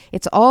these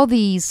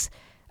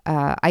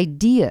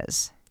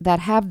ideas that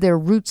have their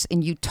roots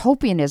in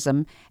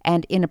utopianism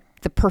and in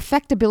the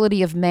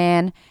perfectibility of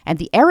man and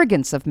the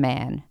arrogance of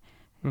man.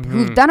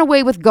 We've done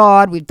away with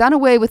God, we've done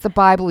away with the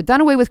Bible, we've done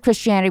away with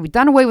Christianity, we've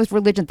done away with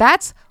religion.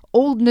 That's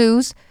old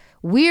news.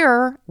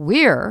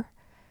 we're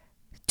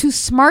too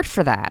smart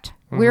for that.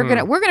 We're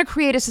gonna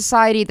create a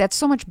society that's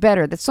so much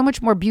better, that's so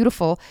much more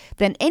beautiful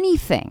than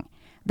anything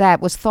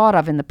that was thought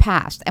of in the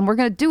past. And we're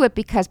going to do it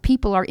because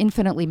people are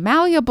infinitely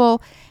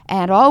malleable,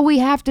 and all we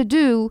have to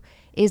do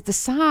is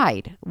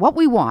decide what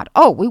we want.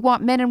 Oh, we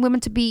want men and women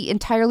to be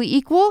entirely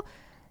equal?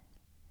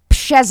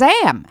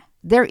 Shazam!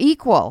 They're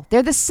equal.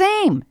 They're the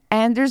same,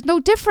 and there's no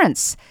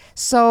difference.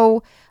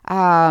 So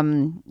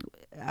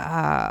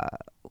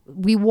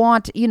we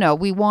want,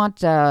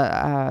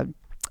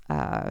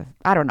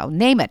 I don't know,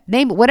 name it,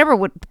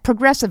 whatever,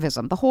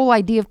 progressivism, the whole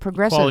idea of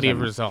progressivism. Equality of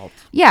result.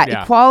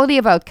 Yeah, equality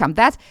of outcome.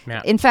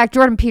 In fact,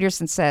 Jordan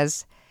Peterson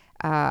says,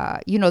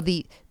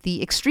 the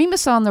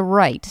extremists on the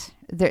right,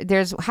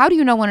 there's, how do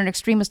you know when an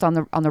extremist on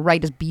the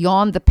right is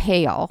beyond the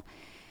pale?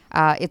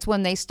 It's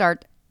when they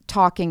start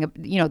talking,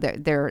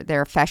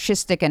 they're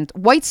fascistic and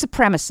white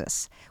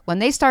supremacists. When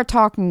they start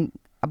talking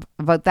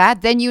about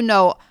that, then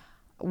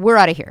we're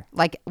out of here.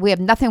 Like, we have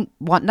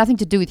want nothing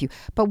to do with you.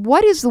 But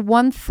what is the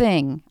one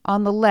thing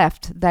on the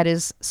left that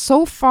is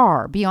so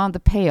far beyond the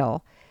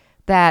pale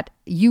that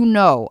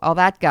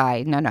that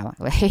guy, no,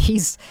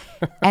 he's,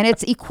 and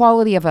it's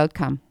equality of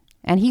outcome.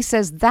 And he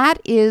says that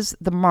is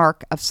the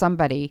mark of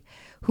somebody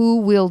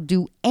who will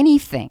do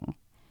anything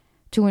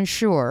to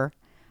ensure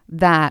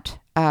that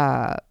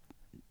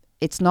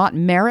it's not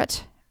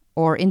merit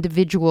or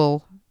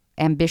individual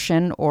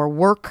ambition or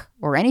work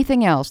or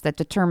anything else that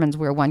determines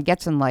where one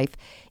gets in life.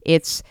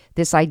 It's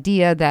this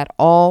idea that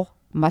all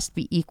must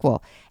be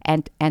equal.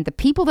 And the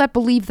people that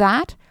believe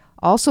that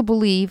also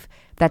believe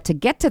that to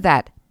get to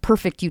that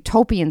perfect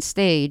utopian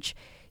stage,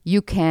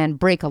 you can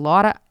break a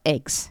lot of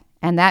eggs.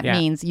 And that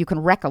means you can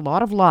wreck a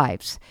lot of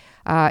lives.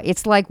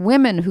 It's like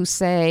women who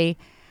say,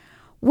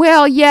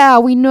 well, yeah,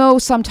 we know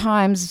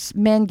sometimes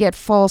men get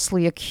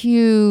falsely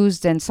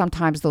accused and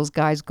sometimes those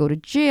guys go to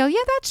jail.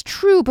 Yeah, that's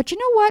true. But you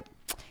know what?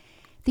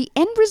 The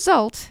end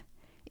result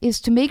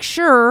is to make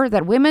sure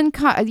that women,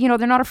 they're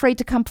not afraid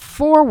to come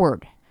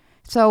forward.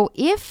 So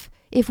if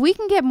we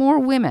can get more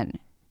women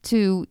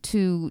to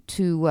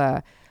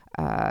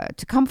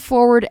come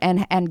forward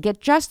and get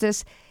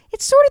justice,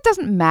 it sort of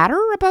doesn't matter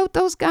about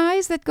those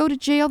guys that go to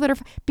jail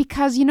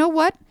because you know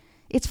what?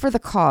 It's for the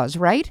cause,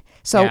 right?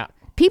 So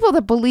people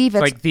that believe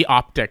it's like the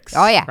optics.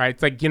 Oh yeah, right.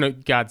 It's like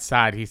Gad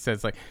Saad. He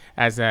says, like,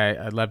 as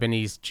a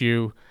Lebanese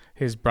Jew,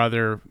 his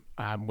brother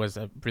was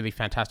a really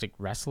fantastic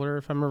wrestler,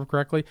 if I remember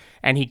correctly,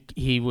 and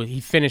he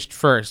finished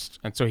first,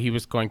 and so he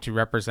was going to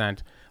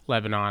represent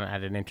Lebanon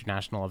at an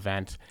international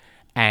event,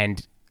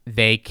 and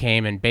they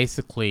came and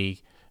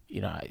basically,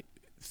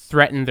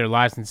 threatened their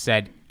lives and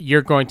said,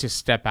 "You're going to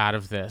step out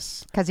of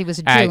this," because he was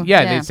a Jew.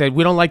 They said,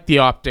 "We don't like the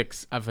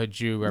optics of a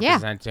Jew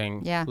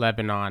representing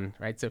Lebanon."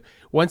 Right. So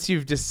once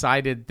you've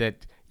decided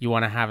that you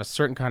want to have a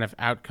certain kind of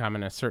outcome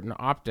and a certain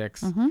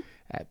optics. Mm-hmm.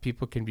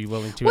 People can be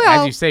willing to,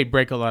 as you say,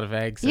 break a lot of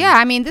eggs.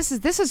 I mean, this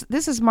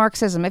is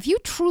Marxism. If you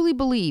truly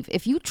believe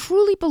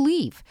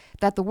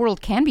that the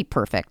world can be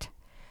perfect,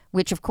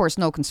 which of course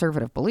no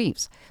conservative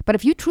believes, but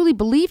if you truly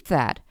believed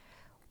that,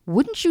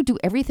 wouldn't you do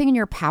everything in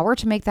your power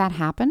to make that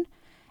happen?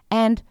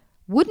 And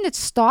wouldn't it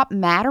stop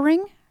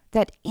mattering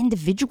that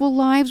individual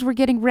lives were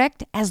getting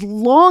wrecked as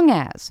long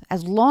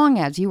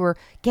as you were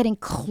getting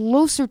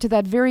closer to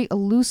that very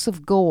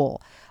elusive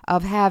goal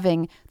of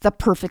having the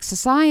perfect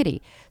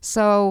society?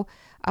 So,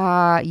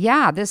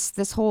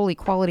 this whole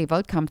equality of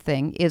outcome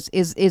thing is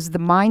the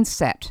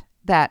mindset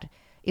that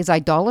is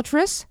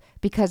idolatrous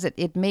because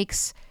it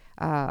makes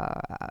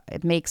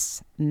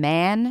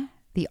man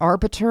the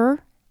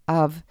arbiter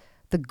of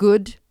the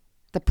good,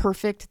 the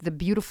perfect, the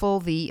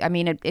beautiful.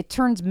 It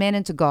turns men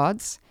into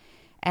gods,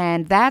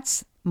 and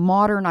that's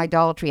modern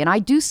idolatry. And I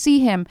do see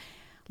him,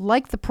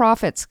 like the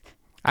prophets.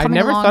 I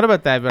never thought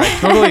about that, but I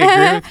totally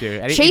agree with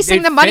you.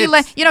 Chasing the money,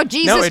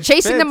 Jesus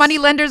chasing the money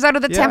lenders out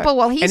of the temple.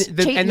 Well, he's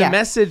the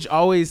message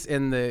always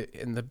in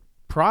the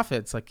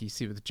prophets, like you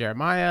see with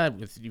Jeremiah,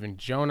 with even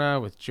Jonah,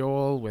 with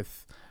Joel,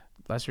 with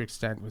lesser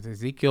extent with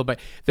Ezekiel, but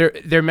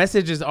their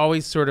message is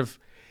always sort of,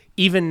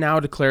 even now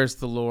declares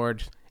the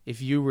Lord,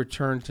 if you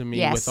return to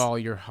me with all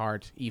your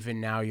heart, even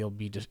now you'll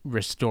be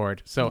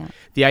restored. So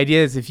the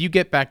idea is, if you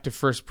get back to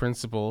first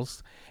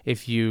principles,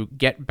 if you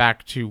get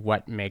back to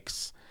what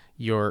makes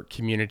your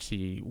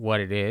community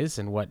what it is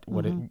and what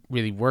it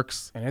really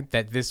works in it,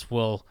 that this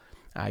will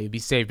you'll be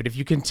saved. But if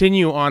you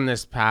continue on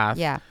this path,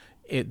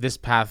 this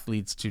path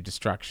leads to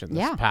destruction.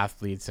 This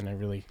path leads in a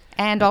really...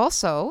 And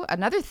also,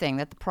 another thing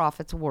that the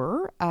prophets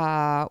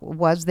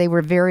was they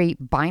were very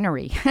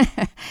binary.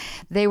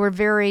 They were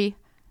very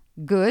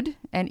good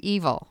and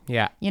evil.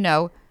 Yeah.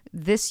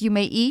 This you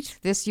may eat,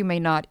 this you may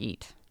not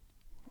eat.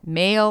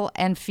 Male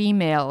and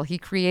female, he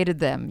created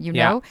them,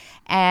 know?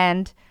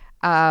 And...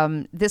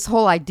 this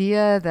whole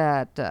idea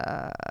that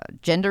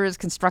gender is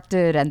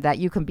constructed and that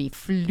you can be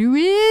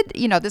fluid,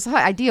 this whole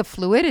idea of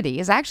fluidity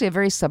is actually a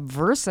very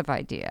subversive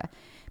idea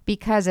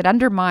because it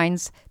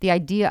undermines the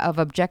idea of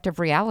objective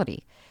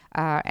reality.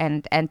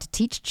 And to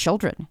teach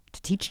children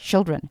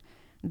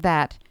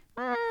that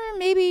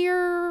maybe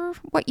you're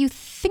what you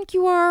think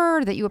you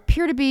are, that you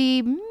appear to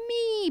be,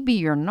 maybe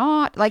you're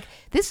not. Like,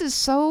 this is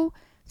so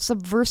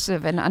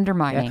subversive and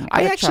undermining. Yeah.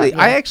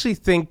 I actually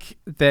think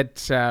that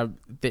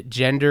that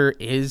gender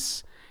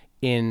is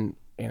in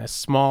a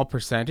small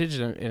percentage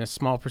of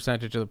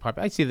the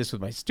population. I see this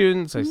with my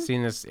students. I've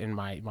seen this in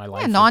my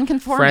life.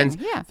 Non-conforming. Friends.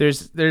 Yeah.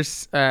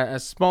 There's a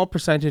small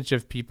percentage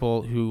of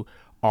people who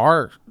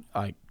are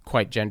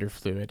quite gender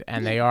fluid,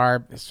 and they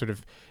are sort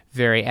of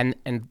very and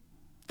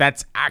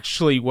that's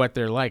actually what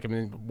they're like. I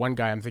mean, one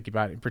guy I'm thinking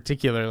about in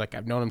particular, like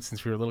I've known him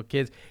since we were little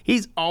kids.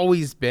 He's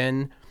always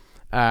been,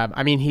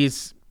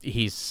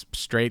 he's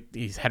straight,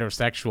 he's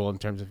heterosexual in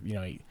terms of,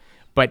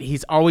 but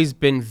he's always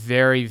been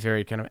very,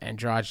 very kind of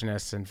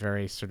androgynous and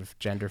very sort of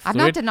gender fluid.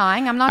 I'm not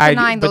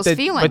denying those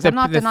feelings. I'm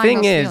not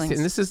denying those feelings.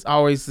 And this is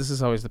always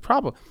the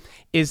problem,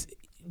 is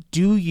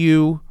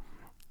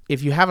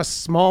if you have a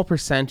small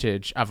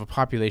percentage of a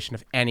population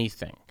of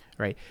anything,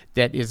 right,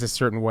 that is a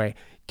certain way,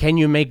 can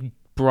you make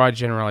broad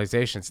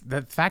generalizations?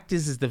 The fact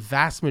is the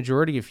vast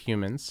majority of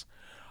humans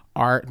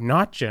are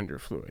not gender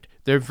fluid.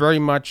 They're very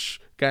much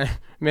kind of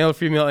male or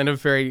female in a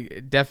very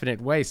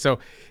definite way. So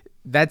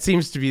that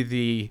seems to be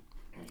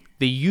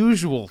the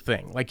usual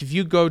thing. Like if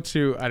you go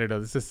to, I don't know,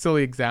 this is a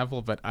silly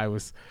example, but I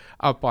was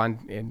up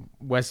in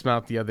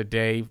Westmount the other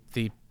day,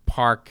 the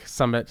park,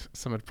 Summit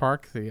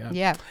Park,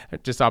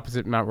 just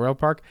opposite Mount Royal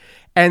Park.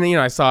 And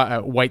I saw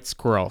a white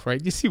squirrel,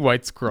 right? You see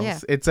white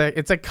squirrels. Yeah.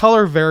 It's a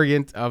color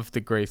variant of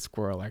the gray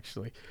squirrel,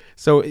 actually.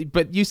 So,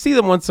 but you see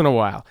them once in a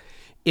while.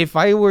 If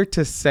I were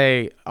to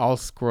say all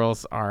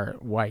squirrels are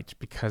white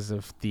because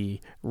of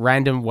the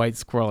random white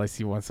squirrel I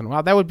see once in a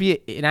while, that would be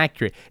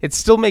inaccurate. It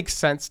still makes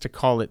sense to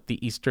call it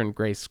the eastern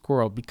gray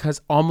squirrel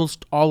because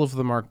almost all of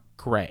them are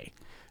gray.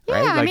 Yeah,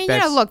 right? I mean,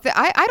 look,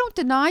 I don't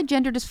deny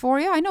gender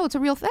dysphoria. I know that's a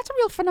real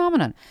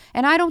phenomenon.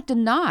 And I don't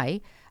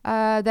deny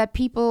that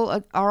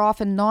people are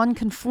often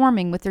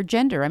non-conforming with their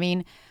gender. I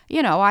mean,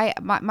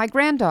 my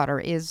granddaughter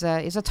is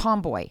a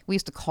tomboy. We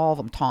used to call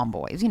them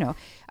tomboys.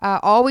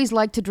 Always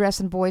liked to dress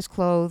in boys'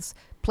 clothes.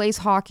 Plays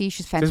hockey.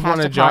 She's a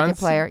fantastic hockey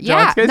player.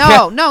 Joanne's kids?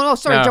 No.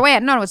 Sorry,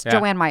 Joanne. No, it's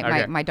Joanne,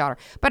 okay. my daughter.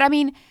 But I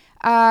mean,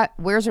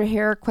 wears her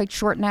hair quite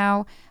short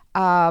now.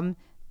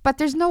 But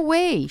there's no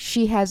way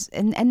she has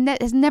and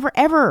has never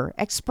ever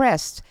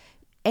expressed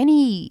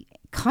any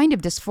kind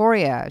of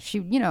dysphoria.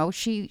 She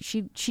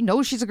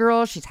knows she's a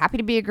girl. She's happy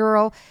to be a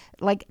girl.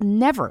 Like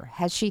never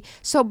has she.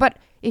 So, but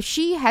if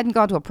she hadn't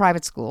gone to a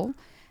private school,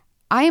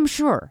 I am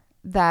sure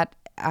that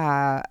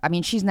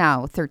she's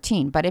now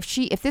 13. But if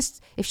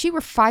she were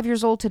 5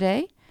 years old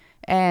today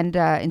and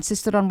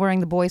insisted on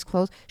wearing the boys'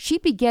 clothes,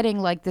 she'd be getting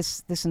like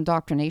this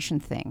indoctrination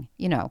thing,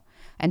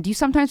 And do you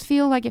sometimes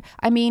feel like?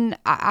 I mean,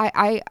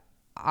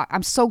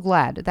 I'm so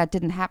glad that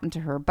didn't happen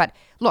to her. But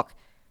look,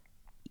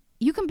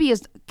 you can be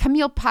as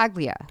Camille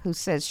Paglia, who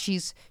says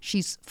she's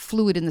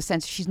fluid in the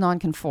sense she's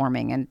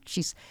non-conforming,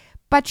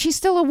 but she's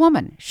still a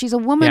woman. She's a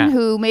woman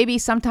who maybe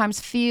sometimes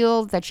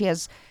feels that she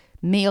has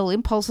male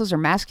impulses or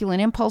masculine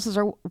impulses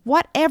or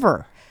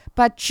whatever.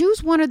 But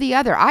choose one or the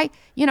other. I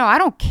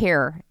don't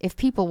care if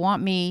people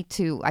want me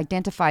to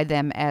identify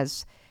them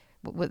as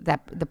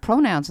the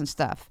pronouns and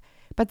stuff.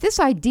 But this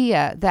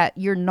idea that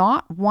you're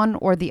not one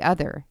or the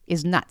other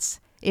is nuts.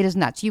 It is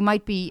nuts. You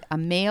might be a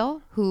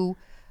male who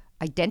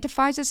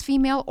identifies as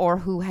female or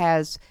who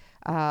has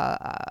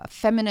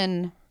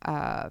feminine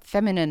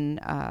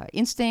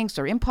instincts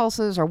or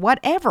impulses or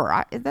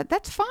whatever.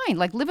 That's fine.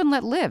 Like live and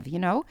let live,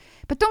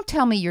 But don't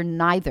tell me you're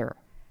neither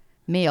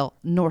male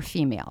nor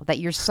female, that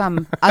you're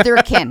some other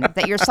kin, that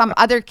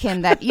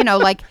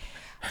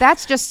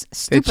that's just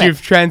stupid. That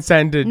you've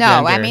transcended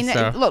gender. I mean,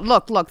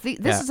 look.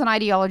 This is an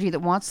ideology that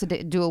wants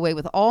to do away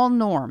with all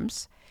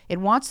norms. It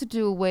wants to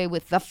do away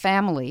with the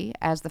family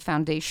as the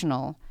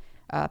foundational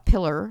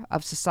pillar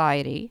of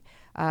society.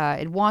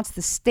 It wants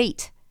the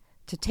state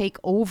to take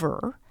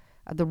over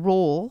the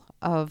role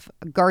of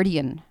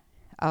guardian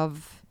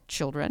of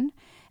children.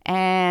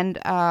 And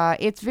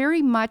it's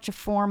very much a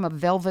form of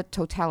velvet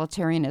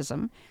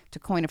totalitarianism, to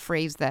coin a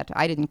phrase that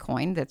I didn't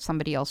coin, that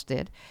somebody else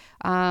did.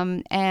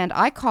 And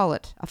I call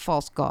it a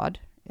false god.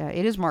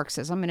 It is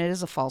Marxism, and it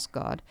is a false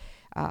god.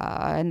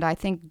 And I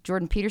think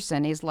Jordan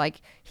Peterson is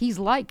he's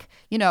like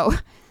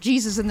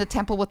Jesus in the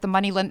temple with the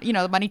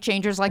the money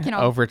changers,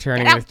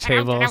 overturning with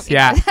tables,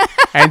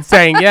 and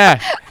saying,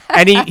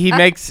 and he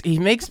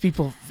makes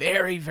people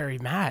very, very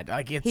mad.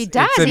 He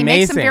does. He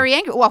makes them very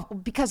angry. Well,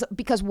 because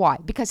why?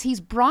 Because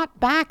he's brought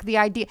back the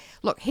idea.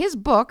 Look, his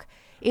book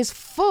is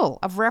full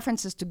of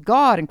references to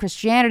God and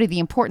Christianity, the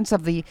importance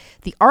of the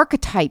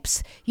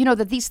archetypes.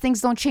 That these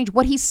things don't change.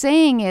 What he's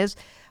saying is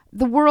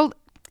the world.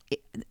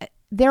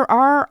 There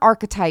are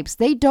archetypes.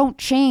 They don't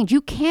change.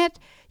 You can't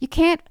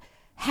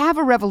have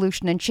a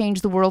revolution and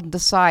change the world and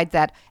decide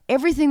that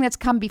everything that's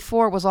come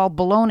before was all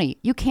baloney.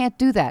 You can't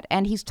do that.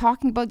 And he's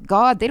talking about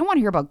God. They don't want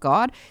to hear about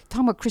God.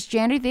 Talking about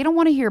Christianity. They don't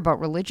want to hear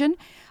about religion.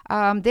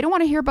 They don't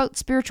want to hear about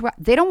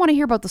spirituality. They don't want to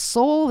hear about the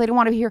soul. They don't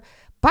want to hear.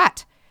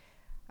 But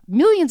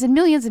millions and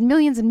millions and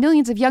millions and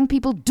millions of young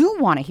people do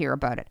want to hear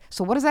about it.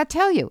 So what does that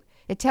tell you?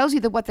 It tells you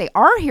that what they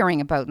are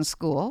hearing about in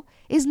school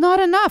is not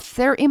enough.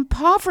 They're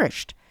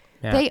impoverished.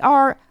 Yeah. They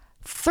are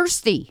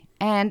thirsty.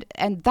 And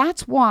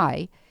that's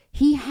why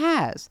he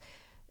has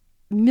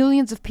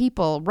millions of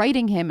people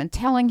writing him and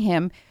telling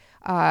him,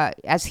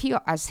 as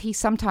he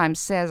sometimes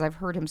says, I've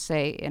heard him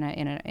say in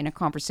a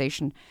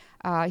conversation,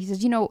 he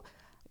says,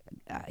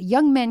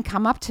 young men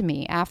come up to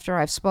me after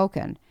I've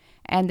spoken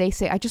and they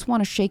say, I just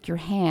want to shake your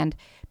hand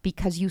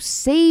because you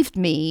saved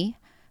me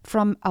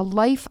from a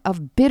life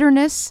of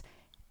bitterness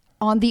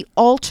on the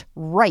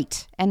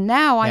alt-right. And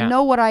now I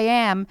know what I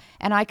am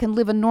and I can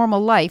live a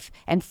normal life.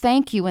 And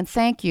thank you.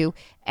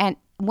 And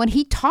when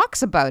he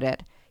talks about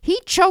it, he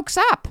chokes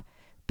up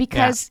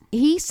because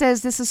he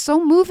says this is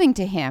so moving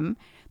to him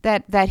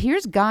that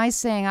here's guys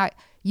saying,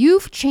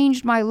 you've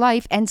changed my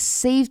life and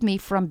saved me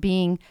from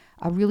being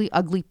a really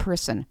ugly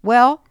person.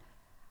 Well,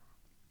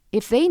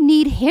 if they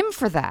need him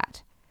for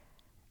that,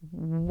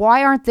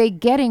 why aren't they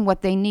getting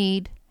what they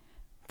need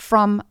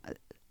from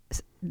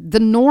the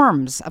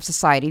norms of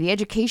society, the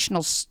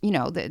educational,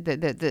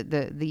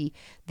 the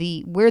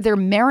where they're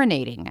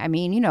marinating? I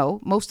mean,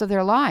 most of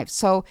their lives.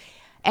 So,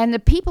 and the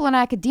people in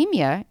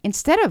academia,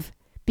 instead of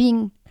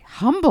being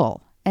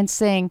humble and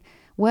saying,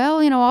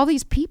 well, all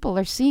these people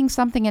are seeing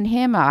something in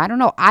him. I don't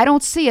know. I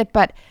don't see it,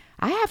 but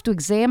I have to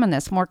examine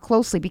this more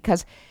closely,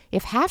 because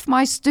if half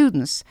my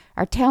students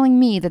are telling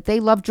me that they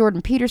love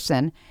Jordan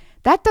Peterson,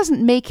 that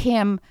doesn't make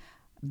him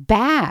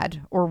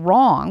bad or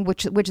wrong,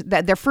 which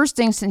their first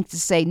instinct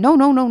is to say,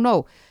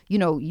 no.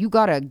 You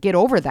got to get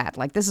over that.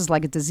 Like, this is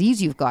like a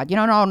disease you've got.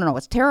 No,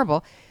 it's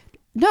terrible.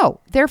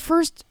 No, their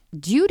first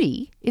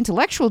duty,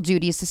 intellectual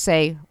duty, is to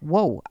say,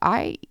 whoa,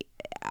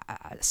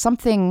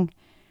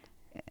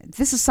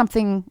 this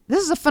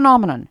is a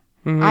phenomenon.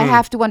 Mm-hmm. I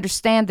have to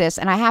understand this,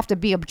 and I have to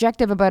be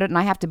objective about it, and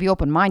I have to be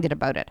open-minded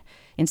about it.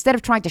 Instead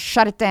of trying to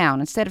shut it down,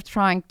 instead of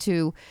trying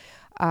to,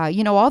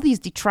 all these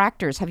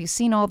detractors. Have you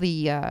seen all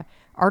the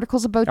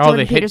articles about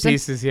Jordan Peterson? Hit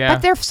pieces, yeah.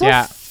 But they're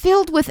so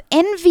filled with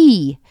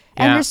envy,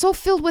 and they're so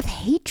filled with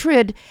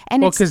hatred.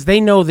 And because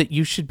they know that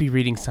you should be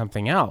reading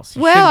something else.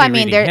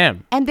 They're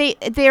him. And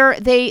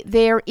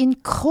they're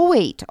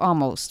inchoate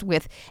almost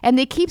with, and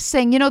they keep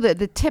saying,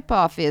 the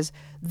tip-off is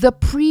the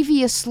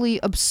previously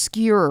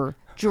obscure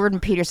Jordan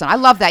Peterson. I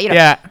love that.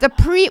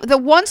 The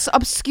once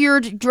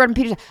obscured Jordan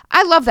Peterson.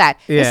 I love that.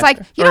 Yeah. It's like,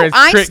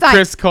 Einstein.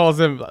 Chris calls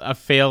him a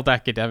failed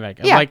academic.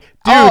 I'm like,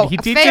 dude, he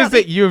teaches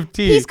at U of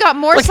T. He's got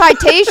more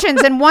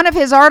citations in one of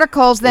his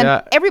articles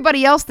than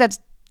everybody else that's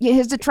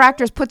his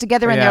detractors put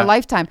together in their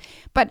lifetime.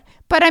 But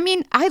I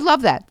mean, I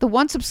love that. The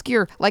once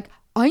obscure, like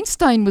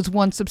Einstein was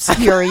once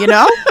obscure,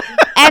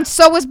 and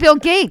so was Bill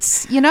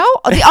Gates,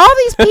 all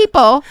these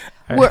people.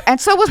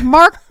 And so was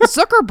Mark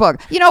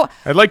Zuckerberg.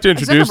 I'd like to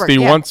introduce the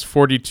once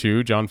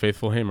 42 John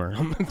Faithful Hamer.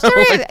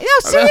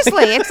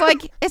 Seriously,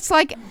 it's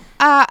like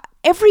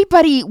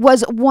everybody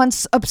was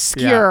once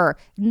obscure.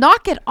 Yeah.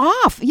 Knock it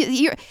off.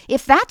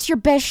 If that's your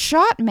best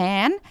shot,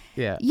 man.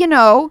 Yeah.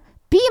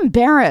 Be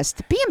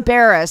embarrassed.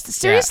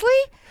 Seriously.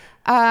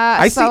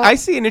 Yeah. I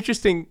see an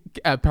interesting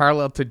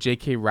parallel to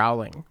J.K.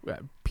 Rowling.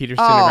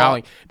 Peterson and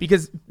Rowling,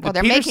 because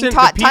they're making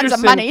tons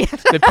of money.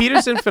 The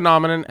Peterson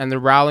phenomenon and the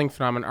Rowling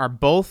phenomenon are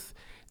both.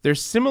 They're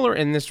similar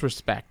in this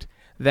respect,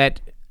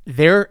 that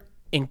their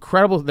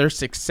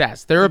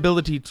success, their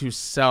ability to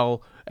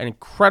sell an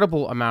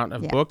incredible amount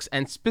of books,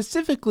 and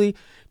specifically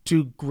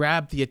to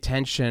grab the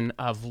attention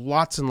of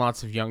lots and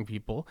lots of young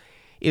people,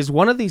 is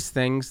one of these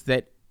things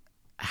that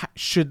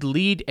should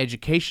lead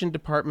education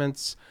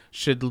departments,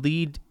 should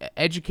lead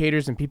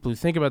educators and people who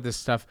think about this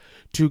stuff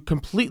to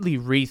completely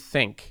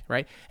rethink,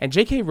 right? And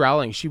J.K.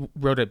 Rowling, she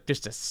wrote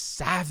just a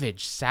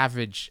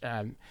savage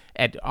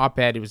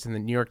op-ed. It was in the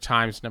New York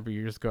Times a number of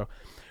years ago,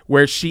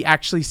 where she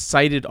actually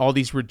cited all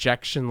these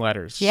rejection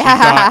letters.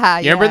 Yeah,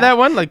 you remember that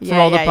one? From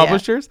all the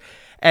publishers?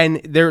 Yeah.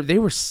 And they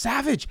were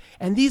savage.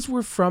 And these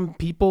were from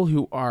people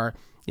who are...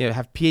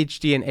 have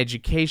PhD in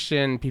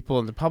education, people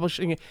in the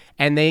publishing,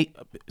 and they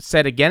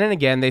said again and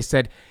again, they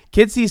said,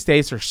 kids these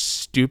days are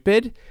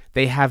stupid.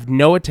 They have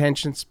no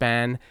attention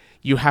span.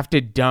 You have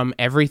to dumb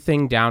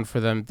everything down for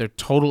them. They're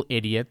total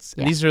idiots.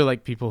 Yeah. And these are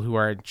like people who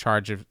are in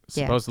charge of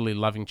supposedly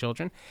loving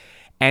children.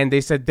 And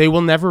they said they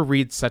will never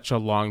read such a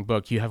long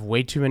book. You have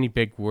way too many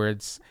big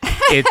words.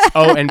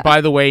 And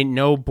by the way,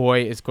 no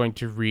boy is going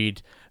to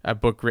read a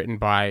book written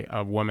by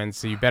a woman,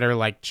 so you better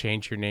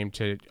change your name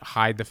to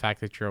hide the fact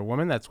that you're a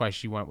woman. That's why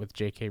she went with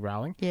J.K.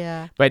 Rowling.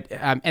 Yeah. But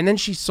and then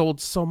she sold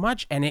so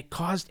much, and it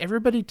caused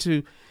everybody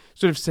to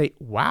sort of say,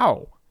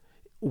 "Wow,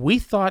 we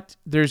thought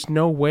there's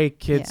no way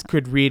kids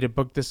could read a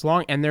book this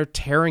long," and they're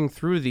tearing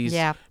through these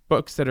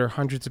books that are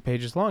hundreds of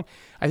pages long.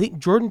 I think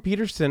Jordan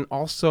Peterson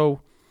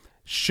also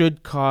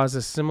should cause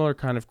a similar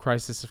kind of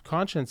crisis of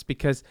conscience,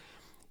 because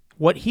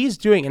what he's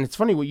doing, and it's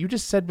funny what you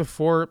just said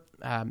before.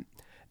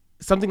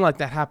 Something like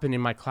that happened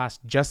in my class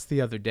just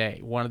the other day.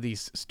 One of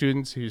these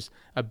students who's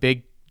a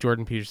big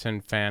Jordan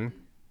Peterson fan,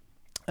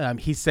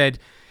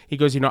 he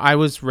goes, I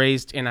was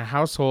raised in a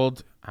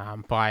household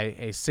by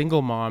a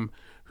single mom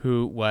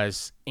who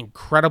was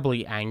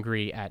incredibly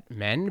angry at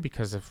men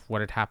because of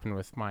what had happened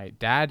with my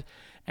dad.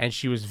 And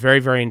she was very,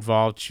 very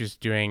involved. She was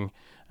doing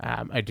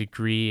a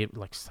degree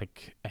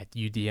like at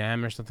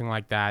UDM or something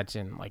like that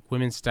in like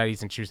women's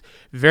studies. And she was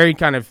very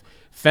kind of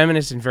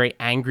feminist and very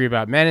angry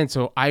about men. And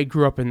so I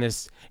grew up in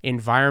this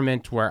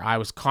environment where I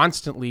was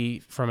constantly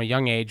from a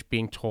young age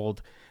being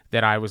told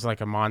that I was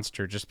like a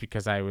monster just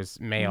because I was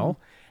male.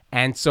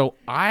 And so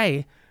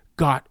I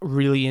got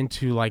really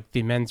into like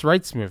the men's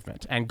rights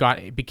movement and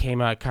became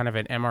a kind of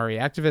an MRA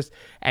activist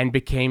and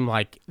became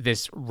like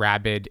this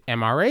rabid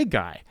MRA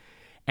guy.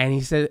 And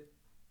he said,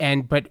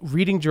 but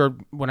reading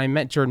when I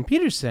met Jordan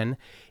Peterson,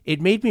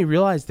 it made me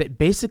realize that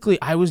basically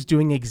I was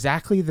doing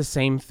exactly the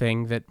same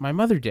thing that my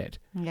mother did.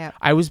 Yeah.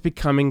 I was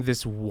becoming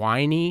this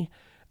whiny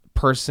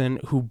person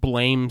who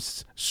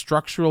blames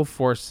structural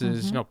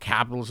forces,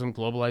 capitalism,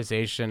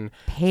 globalization,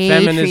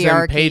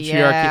 feminism,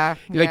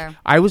 patriarchy.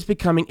 I was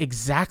becoming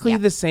exactly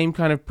the same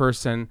kind of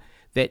person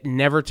that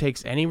never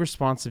takes any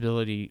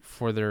responsibility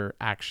for their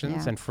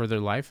actions and for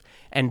their life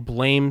and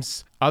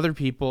blames other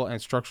people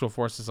and structural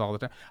forces all the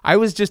time. I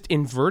was just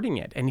inverting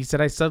it. And he said,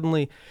 and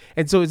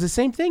so it's the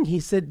same thing. He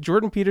said,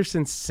 Jordan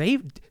Peterson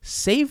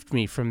saved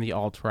me from the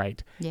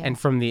alt-right and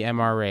from the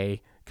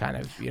MRA kind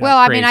of, well,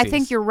 I mean, I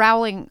think your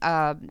Rowling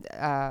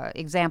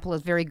example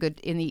is very good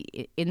in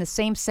the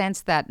same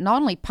sense that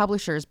not only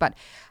publishers, but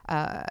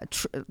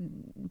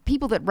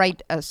people that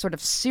write a sort of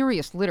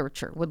serious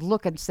literature would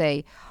look and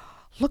say,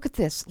 look at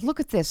this,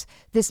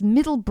 this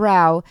middle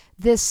brow,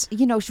 this,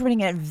 she's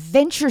writing an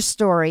adventure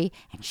story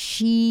and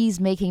she's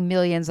making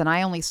millions and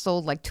I only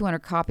sold like 200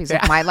 copies of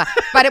my life.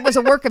 But it was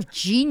a work of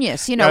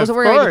genius, it was a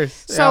work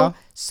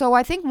So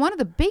I think one of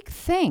the big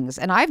things,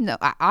 and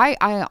I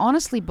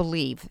honestly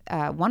believe,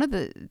 one of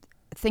the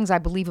things I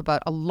believe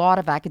about a lot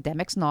of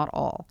academics, not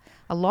all,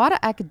 a lot of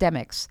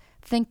academics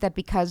think that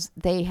because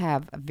they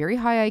have a very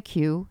high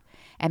IQ,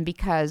 and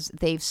because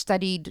they've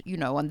studied,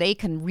 and they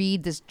can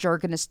read this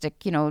jargonistic,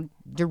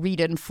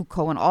 Derrida and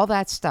Foucault and all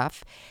that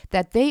stuff,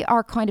 that they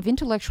are kind of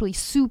intellectually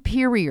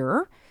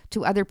superior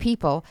to other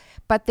people,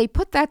 but they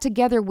put that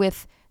together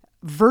with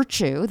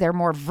virtue. They're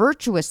more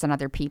virtuous than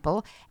other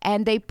people,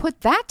 and they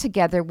put that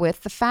together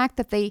with the fact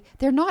that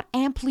they're not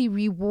amply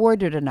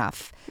rewarded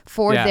enough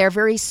for their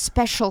very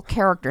special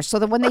character. So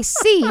that when they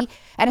see,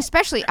 and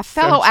especially a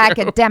fellow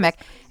academic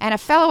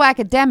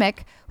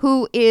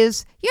who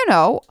is,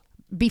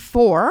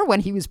 before, when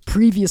he was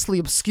previously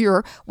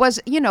obscure, was,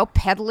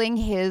 peddling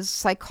his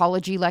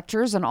psychology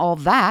lectures and all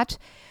that.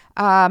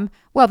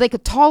 Well, they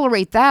could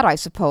tolerate that, I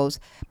suppose.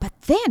 But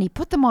then he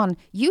put them on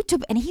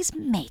YouTube and he's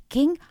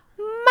making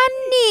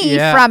money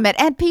from it.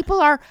 And people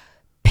are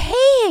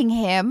paying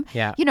him,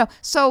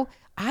 So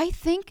I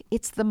think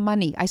it's the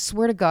money. I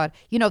swear to God.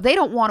 They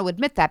don't want to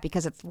admit that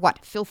because it's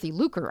filthy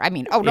lucre. I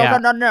mean,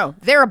 no.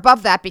 They're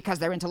above that because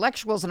they're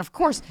intellectuals. And of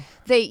course,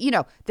 they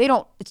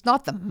don't, it's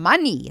not the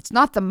money. It's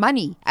not the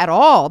money at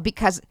all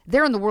because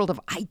they're in the world of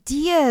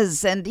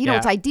ideas and,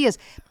 it's ideas.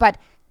 But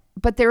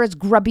they're as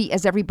grubby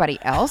as everybody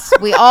else.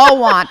 We all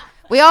want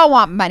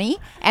money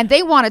and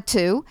they want it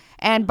too.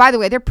 And by the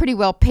way, they're pretty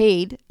well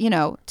paid,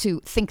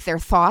 to think their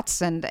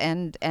thoughts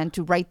and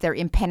to write their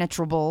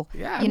impenetrable,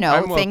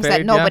 things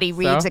that nobody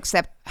reads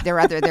except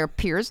their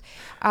peers.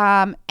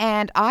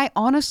 And I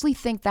honestly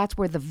think that's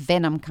where the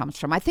venom comes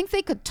from. I think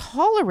they could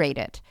tolerate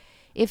it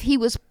if he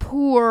was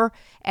poor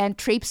and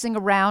traipsing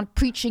around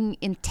preaching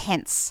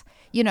intense,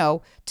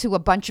 to a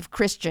bunch of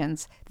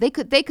Christians. They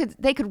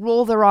could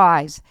roll their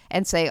eyes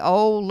and say,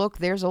 "Oh, look,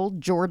 there's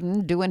old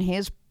Jordan doing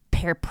his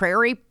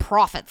prairie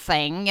prophet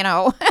thing,"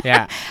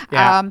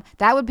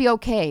 that would be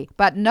okay.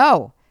 But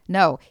no,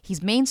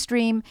 he's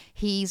mainstream.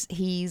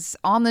 He's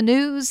on the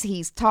news.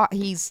 He's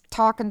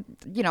talking,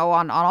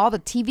 on all the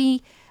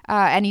TV,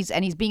 and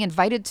he's being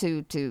invited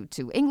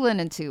to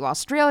England and to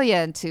Australia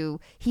and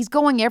he's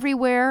going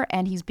everywhere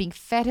and he's being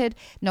feted.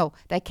 No,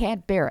 they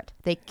can't bear it.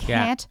 They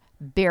can't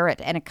bear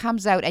it, and it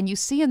comes out. And you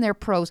see in their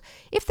prose,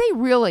 if they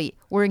really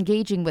were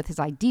engaging with his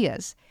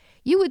ideas,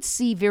 you would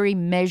see very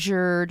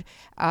measured,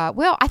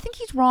 I think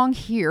he's wrong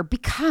here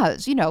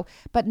because,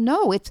 but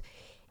no,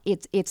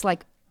 it's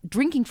like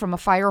drinking from a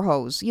fire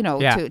hose,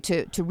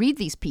 to read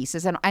these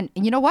pieces. And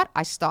you know what?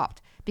 I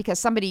stopped because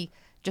somebody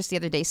just the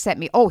other day sent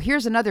me,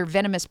 here's another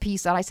venomous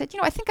piece. And I said,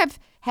 I think I've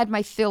had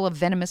my fill of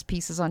venomous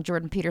pieces on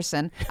Jordan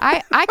Peterson.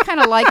 I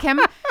kind of like him.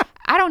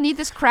 I don't need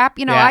this crap.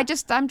 I'm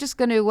just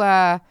going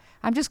to,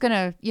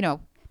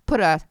 put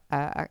a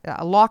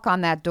lock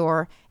on that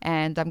door,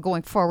 and I'm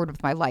going forward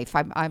with my life.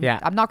 I'm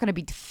not going to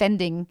be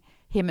defending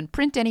him in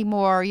print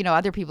anymore.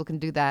 Other people can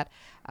do that.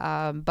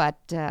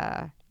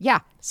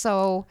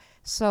 So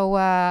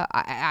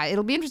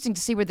it'll be interesting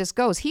to see where this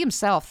goes. He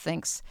himself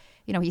thinks,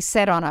 he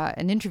said on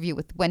an interview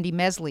with Wendy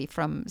Mesley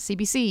from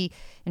CBC,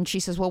 and she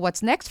says, "Well,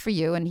 what's next for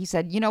you?" And he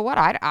said, "You know what?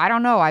 I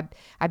don't know.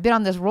 I've been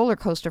on this roller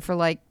coaster for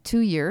like 2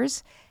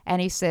 years,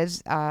 And he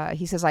says,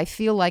 I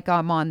feel like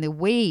I'm on the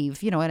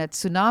wave, in a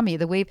tsunami.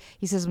 The wave,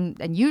 he says,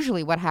 and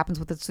usually what happens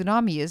with a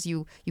tsunami is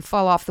you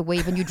fall off the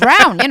wave and you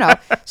drown,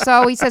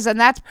 So he says, and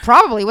that's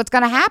probably what's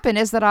going to happen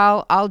is that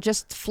I'll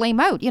just flame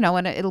out,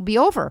 and it'll be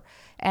over.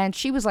 And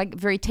she was like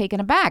very taken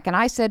aback. And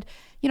I said,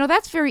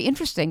 that's very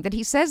interesting that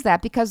he says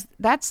that, because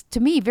that's, to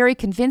me, very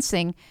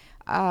convincing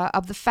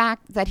of the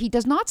fact that he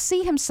does not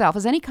see himself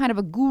as any kind of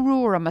a guru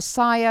or a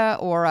messiah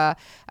or a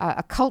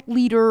cult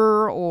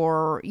leader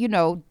or,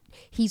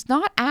 he's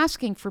not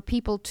asking for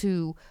people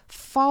to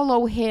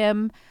follow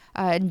him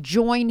and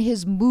join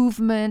his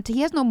movement.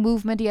 He has no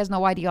movement. He has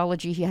no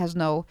ideology. He has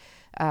no,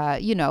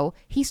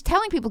 he's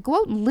telling people, go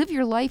out and live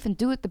your life and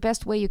do it the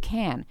best way you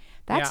can.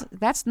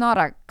 That's not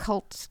a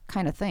cult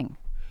kind of thing.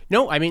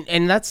 No, I mean,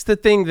 and that's the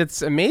thing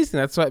that's amazing.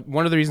 That's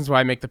one of the reasons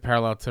why I make the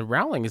parallel to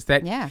Rowling is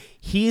that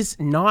his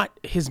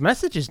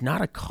message is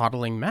not a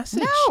coddling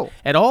message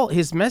at all.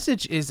 His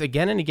message is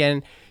again and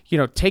again,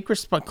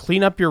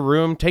 clean up your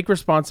room, take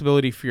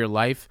responsibility for your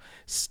life,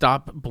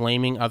 stop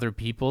blaming other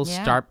people,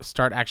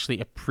 start actually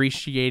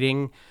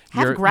appreciating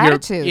have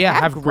gratitude.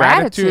 Have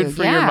gratitude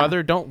for your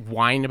mother. Don't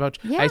whine about.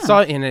 I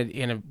saw in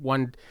a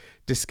one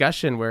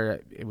discussion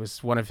where it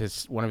was one of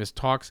his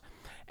talks,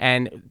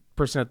 and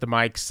person at the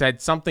mic said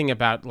something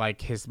about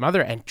like his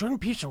mother, and Jordan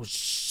Peterson was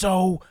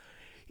so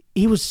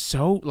he was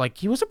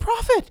a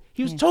prophet.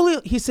 He was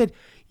he said,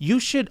 you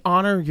should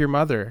honor your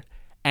mother,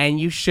 and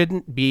you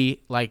shouldn't be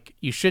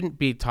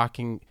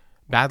talking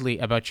badly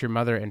about your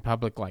mother in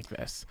public like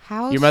this.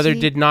 Your mother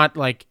did not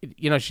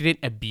she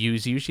didn't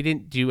abuse you. She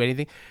didn't do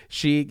anything.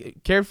 She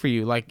cared for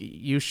you. Like,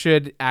 you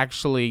should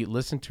actually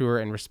listen to her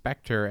and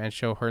respect her and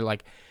show her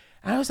and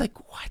I was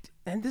like, what?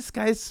 And this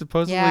guy's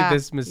supposedly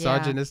this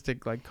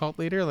misogynistic cult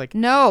leader.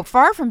 No,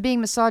 far from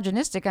being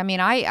misogynistic. I mean,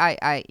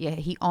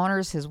 he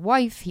honors his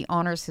wife. He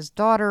honors his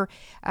daughter.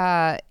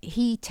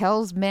 He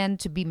tells men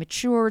to be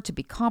mature, to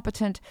be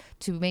competent,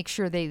 to make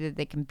sure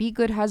they can be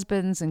good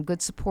husbands and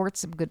good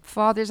supports and good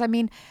fathers. I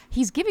mean,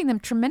 he's giving them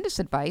tremendous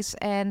advice.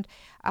 And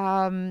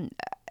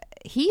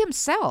he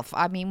himself,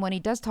 I mean, when he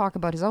does talk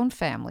about his own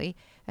family,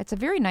 it's a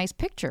very nice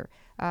picture.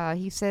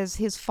 He says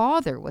his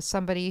father was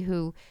somebody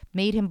who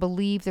made him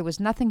believe there was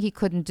nothing he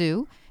couldn't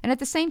do. And at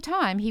the same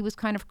time, he was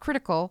kind of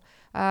critical.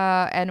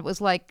 And it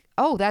was like,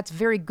 oh, that's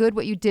very good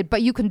what you did,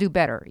 but you can do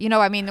better.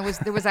 I mean, there was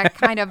that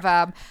kind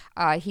of,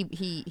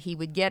 he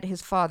would get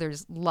his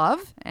father's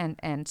love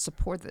and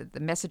support, the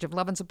message of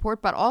love and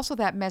support, but also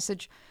that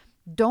message,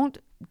 don't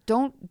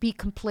be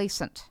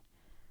complacent.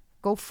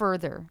 Go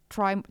further,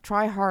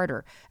 try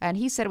harder. And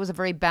he said it was a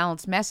very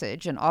balanced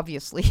message, and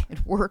obviously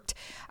it worked.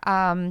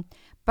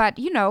 But,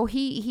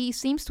 he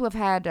seems to have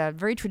had a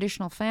very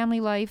traditional family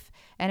life,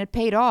 and it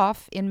paid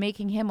off in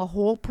making him a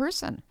whole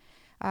person.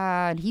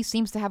 And he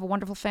seems to have a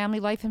wonderful family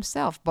life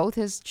himself. Both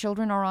his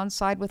children are on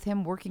side with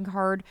him, working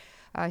hard.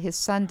 His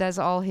son does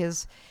all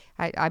his...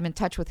 I'm in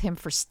touch with him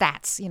for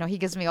stats. He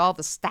gives me all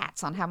the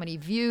stats on how many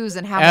views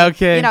and how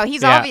many...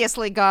 He's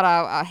obviously got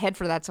a head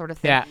for that sort of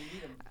thing. Yeah.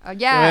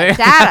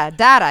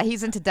 Data.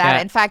 He's into data.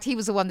 Yeah. In fact, he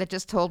was the one that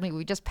just told me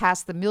we just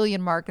passed the 1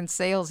 million mark in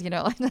sales.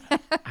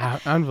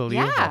 Unbelievable.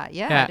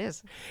 Yeah, it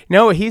is.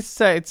 No,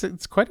 he's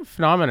it's quite a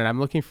phenomenon.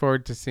 I'm looking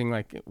forward to seeing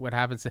what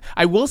happens.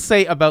 I will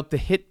say about the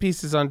hit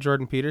pieces on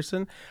Jordan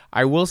Peterson.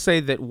 I will say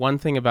that one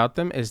thing about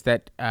them is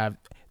that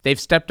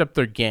they've stepped up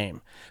their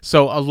game.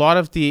 So a lot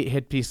of the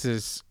hit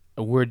pieces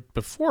were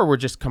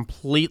just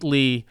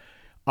completely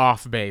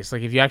off base.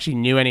 Like, if you actually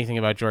knew anything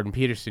about Jordan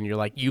Peterson, you're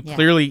like, you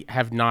clearly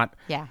have not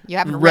you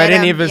haven't read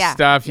any of his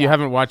stuff. You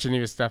haven't watched any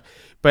of his stuff.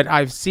 But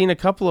I've seen a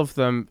couple of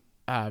them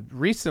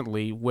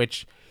recently,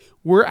 which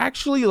were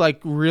actually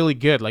really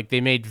good. Like, they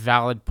made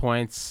valid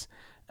points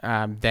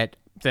that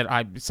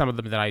some of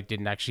them that I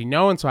didn't actually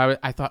know. And so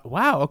I thought,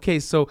 wow, okay,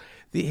 so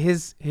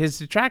his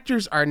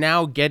detractors are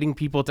now getting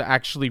people to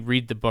actually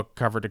read the book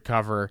cover to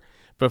cover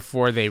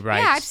before they write.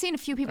 Yeah, I've seen a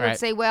few people that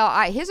say,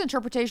 well, his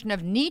interpretation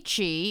of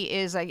Nietzsche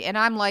is and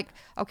I'm like,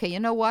 okay, you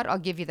know what? I'll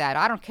give you that.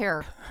 I don't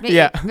care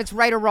if it's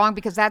right or wrong,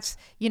 because that's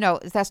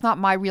not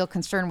my real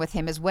concern with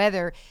him, is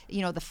whether,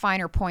 the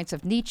finer points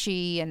of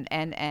Nietzsche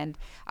and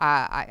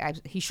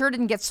he sure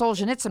didn't get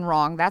Solzhenitsyn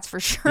wrong, that's for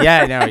sure.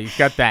 Yeah, no, you've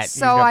got that.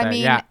 So,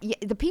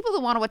 the people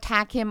that want to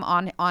attack him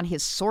on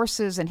his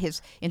sources and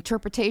his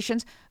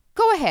interpretations,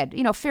 go ahead,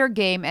 fair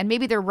game, and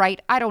maybe they're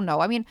right. I don't know.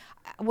 I mean,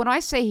 when I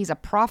say he's a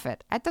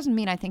prophet, that doesn't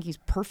mean I think he's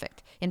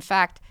perfect. In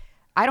fact,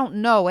 I don't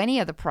know any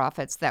of the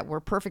prophets that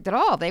were perfect at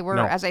all. They were,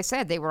 as I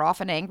said, they were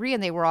often angry,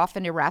 and they were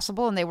often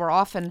irascible, and they were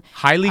often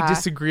highly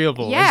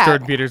disagreeable, as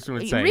Jordan Peterson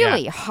would say.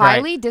 Really,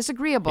 highly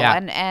disagreeable. Yeah.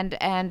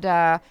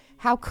 And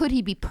how could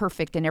he be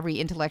perfect in every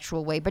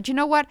intellectual way? But you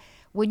know what?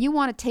 When you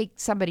want to take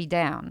somebody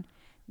down,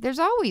 there's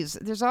always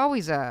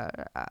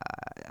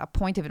a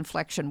point of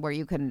inflection where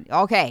you can,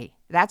 okay,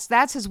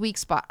 that's his weak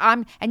spot.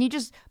 And you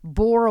just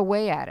bore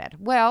away at it.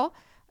 Well,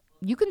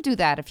 you can do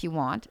that if you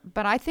want,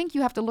 but I think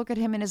you have to look at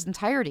him in his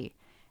entirety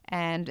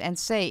and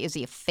say, is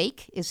he a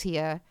fake? Is he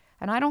and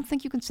I don't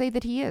think you can say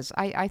that he is.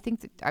 I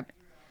think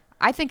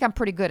I'm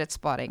pretty good at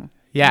spotting.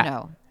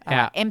 Yeah.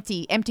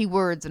 empty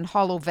words and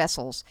hollow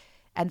vessels.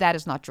 And that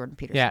is not Jordan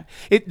Peterson.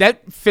 Yeah,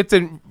 that fits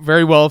in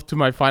very well to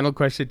my final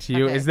question to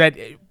you. Okay. Is that,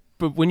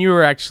 but when you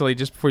were actually,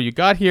 just before you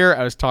got here,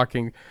 I was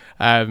talking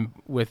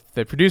with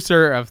the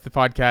producer of the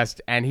podcast,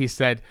 and he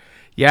said,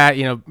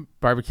 yeah,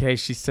 Barbara Kay,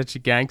 she's such a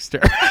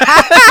gangster. She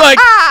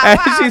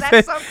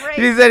said, so great.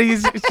 He said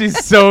she's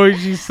so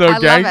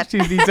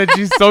gangster. He said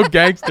she's so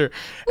gangster,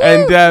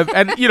 and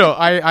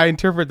I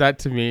interpret that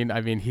to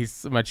mean,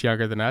 he's much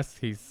younger than us.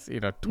 He's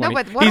 20.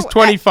 No, he's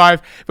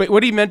 25. But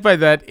what he meant by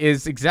that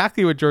is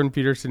exactly what Jordan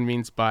Peterson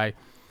means by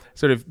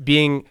sort of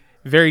being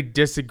very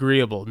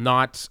disagreeable,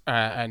 not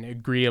an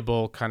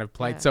agreeable kind of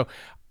plight. Yeah. So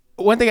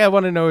one thing I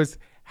want to know is,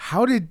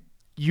 how did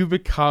you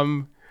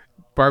become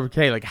Barbara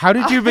Kay? Like, how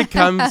did you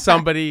become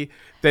somebody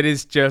that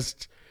is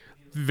just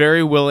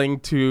very willing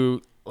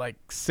to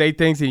say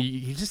things and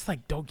you just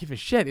don't give a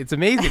shit? It's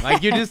amazing.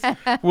 You just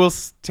will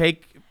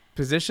take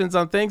positions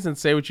on things and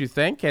say what you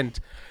think, and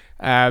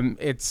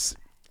it's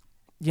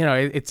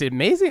it's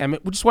amazing.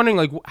 We're just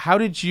wondering, how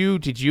did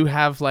you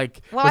have was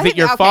it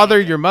your father,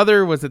 your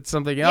mother? Was it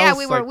something else?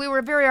 Yeah, we were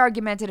a very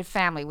argumentative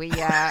family. We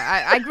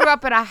I grew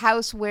up in a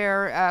house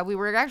where we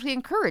were actually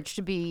encouraged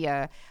to be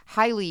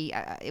highly.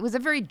 It was a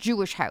very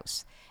Jewish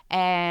house.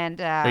 And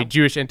a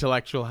Jewish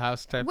intellectual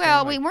house type.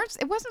 Well, we weren't.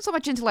 It wasn't so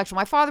much intellectual.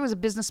 My father was a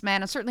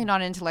businessman, and certainly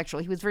not an intellectual.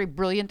 He was very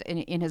brilliant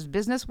in his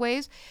business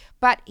ways,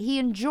 but he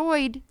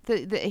enjoyed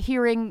the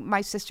hearing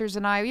my sisters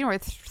and I. We're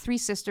three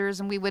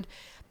sisters, and we would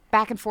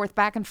back and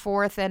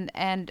forth,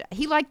 and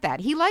he liked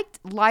that. He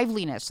liked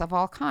liveliness of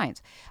all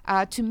kinds.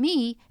 To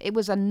me, it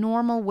was a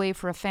normal way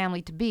for a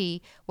family to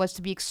be, was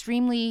to be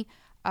extremely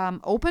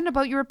open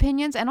about your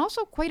opinions and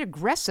also quite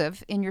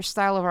aggressive in your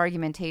style of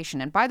argumentation.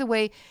 And by the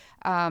way,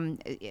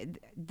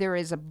 there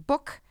is a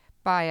book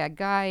by a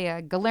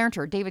guy,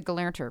 David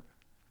Galerter,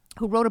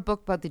 who wrote a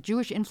book about the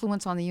Jewish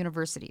influence on the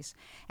universities.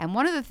 And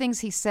one of the things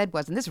he said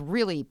was, and this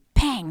really,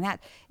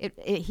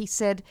 he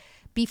said,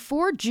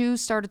 before Jews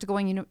started to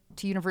going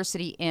to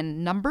university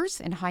in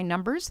high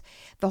numbers,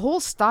 the whole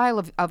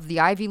style of the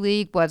Ivy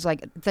League was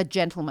like the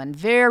gentleman,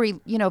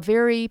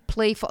 very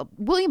playful.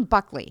 William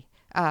Buckley,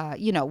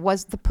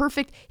 was the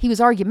perfect, he was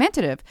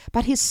argumentative,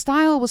 but his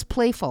style was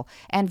playful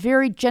and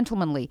very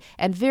gentlemanly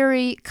and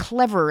very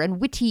clever and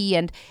witty,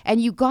 and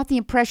you got the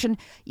impression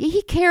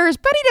he cares,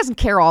 but he doesn't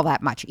care all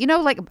that much. He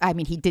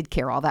did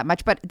care all that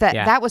much, but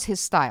that was his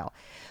style.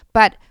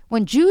 But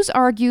when Jews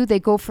argue, they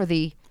go for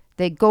the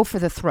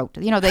throat.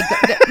 They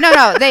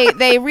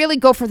really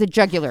go for the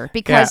jugular,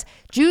 because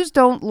Jews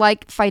don't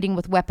like fighting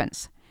with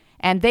weapons,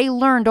 and they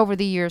learned over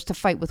the years to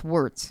fight with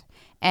words.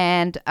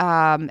 And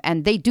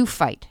they do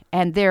fight,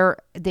 and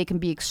they can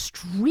be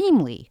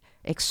extremely,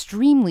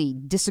 extremely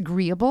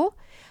disagreeable,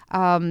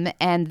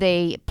 and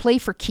they play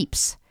for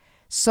keeps.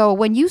 So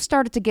when you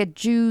started to get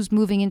Jews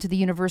moving into the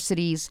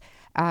universities,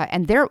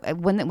 and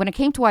when it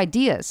came to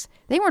ideas,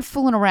 they weren't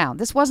fooling around.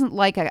 This wasn't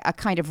like a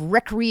kind of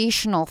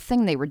recreational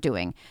thing they were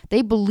doing.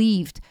 They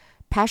believed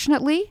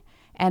passionately,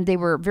 and they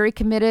were very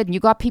committed. And you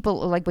got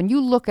people, like when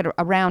you look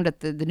around at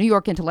the New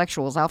York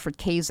intellectuals, Alfred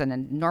Kazin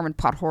and Norman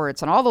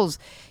Podhoretz and all those,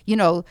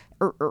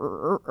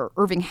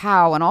 Irving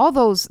Howe and all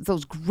those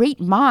great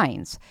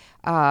minds,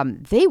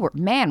 they were,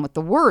 man, with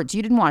the words,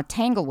 you didn't want to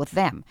tangle with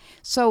them.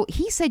 So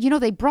he said,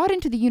 they brought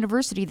into the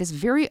university this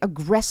very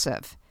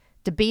aggressive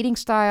debating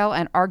style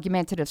and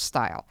argumentative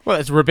style. Well,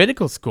 it's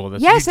rabbinical school.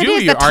 That's yes, it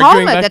is. The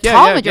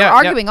Talmud. You're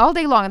arguing all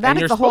day long, and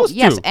that is the whole.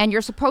 Yes, and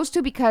you're supposed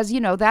to, because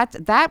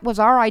that was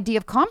our idea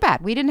of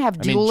combat. We didn't have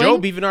dueling.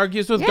 Job even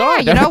argues with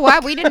God. Yeah, you know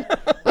what?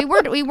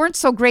 We weren't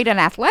so great in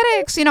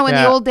athletics, in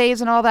the old days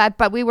and all that,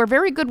 but we were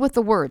very good with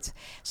the words.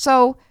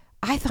 So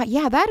I thought,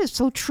 that is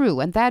so true,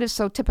 and that is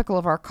so typical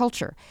of our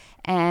culture.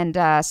 And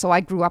so I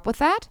grew up with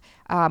that.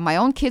 My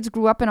own kids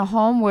grew up in a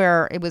home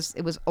where it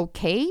was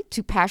okay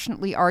to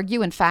passionately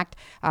argue. In fact,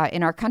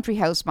 in our country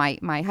house,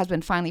 my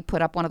husband finally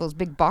put up one of those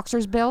big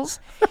boxer's bills.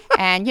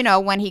 And,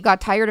 when he got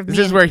tired of me...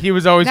 This is where he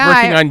was always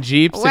working on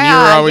Jeeps and you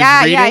were always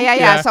reading?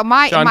 Yeah. So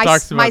my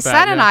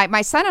son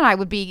and I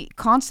would be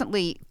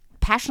constantly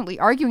passionately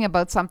arguing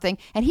about something,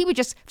 and he would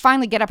just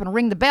finally get up and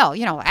ring the bell.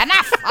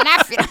 Enough.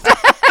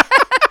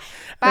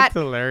 That's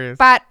hilarious.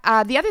 But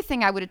the other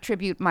thing I would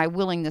attribute my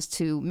willingness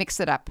to mix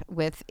it up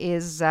with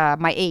is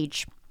my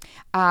age.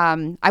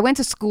 I went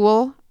to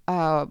school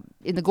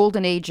in the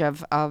golden age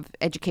of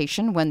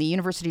education, when the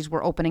universities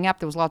were opening up.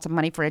 There was lots of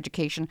money for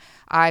education.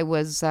 I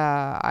was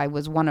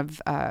one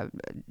of a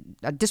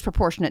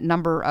disproportionate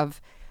number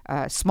of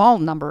small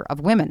number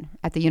of women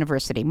at the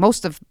university.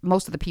 Most of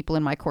the people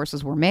in my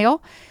courses were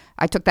male.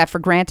 I took that for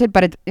granted,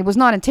 but it was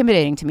not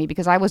intimidating to me,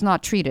 because I was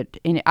not treated.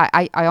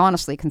 I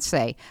honestly can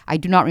say I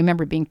do not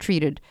remember being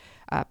treated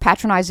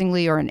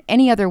patronizingly or in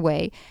any other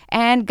way.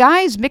 And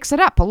guys mix it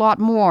up a lot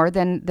more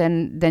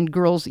than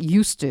girls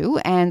used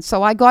to. And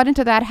so I got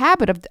into that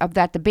habit of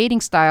that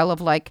debating style of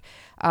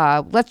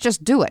let's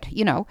just do it,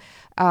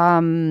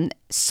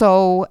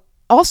 So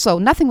also,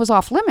 nothing was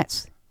off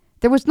limits.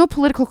 There was no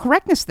political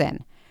correctness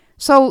then.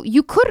 So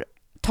you could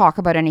talk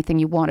about anything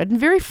you wanted, and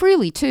very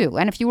freely too.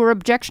 And if you were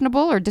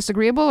objectionable or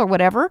disagreeable or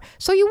whatever,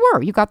 so you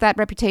were. You got that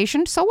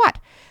reputation. So what?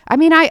 I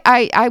mean,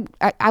 I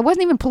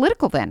wasn't even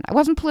political then. I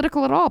wasn't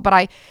political at all.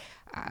 But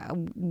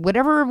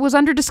whatever was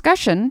under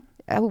discussion,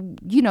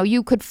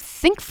 you could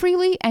think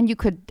freely and you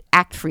could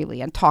act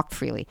freely and talk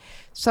freely.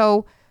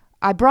 So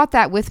I brought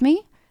that with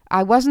me.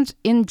 I wasn't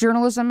in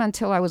journalism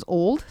until I was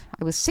old.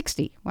 I was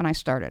 60 when I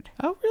started.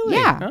 Oh, really?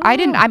 Yeah. Oh, I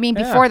didn't,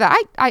 before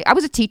that, I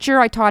was a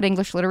teacher. I taught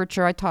English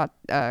literature. I taught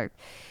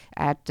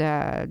at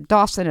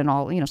Dawson and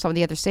all, some of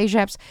the other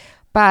CEGEPs.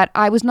 But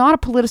I was not a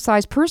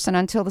politicized person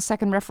until the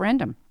second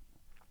referendum.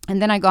 And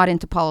then I got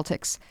into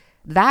politics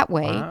that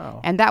way.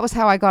 Wow. And that was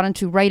how I got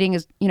into writing,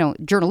 as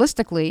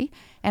journalistically.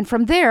 And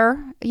from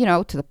there,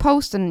 to the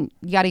Post and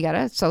yada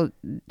yada. So,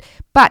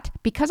 but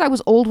because I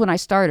was old when I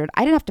started,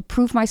 I didn't have to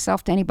prove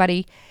myself to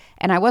anybody.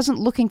 And I wasn't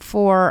looking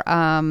for,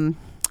 I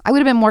would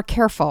have been more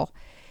careful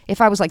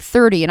if I was like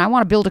 30 and I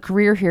want to build a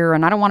career here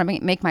and I don't want to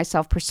make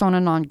myself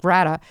persona non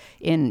grata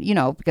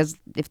because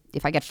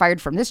if I get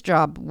fired from this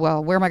job,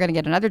 well, where am I going to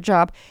get another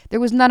job? There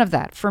was none of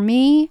that. For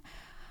me,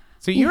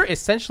 so you're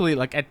essentially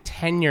like a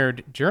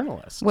tenured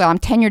journalist. Well, I'm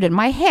tenured in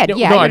my head. No,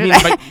 yeah. No, I mean,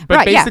 but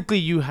right, basically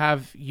you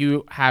have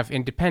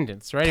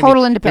independence, right?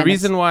 Total independence. The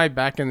reason why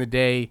back in the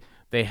day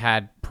they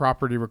had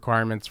property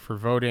requirements for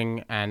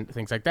voting and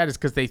things like that is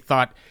because they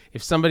thought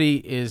if somebody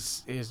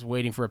is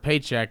waiting for a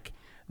paycheck,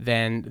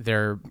 then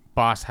their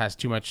boss has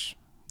too much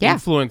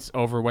influence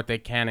over what they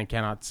can and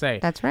cannot say.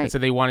 That's right. And so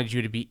they wanted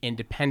you to be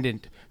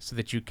independent so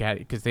that you can,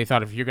 because they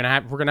thought if we're gonna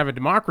have a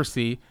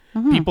democracy,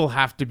 people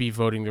have to be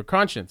voting their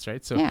conscience,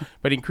 right? So,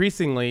 but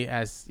increasingly,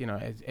 as you know,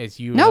 as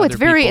you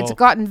it's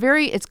gotten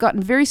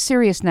very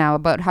serious now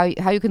about how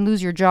you can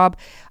lose your job.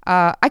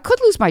 I could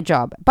lose my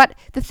job, but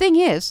the thing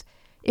is,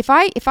 if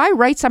I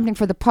write something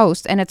for the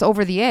Post and it's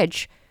over the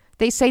edge,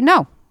 they say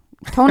no.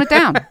 Tone it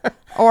down,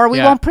 or we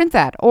won't print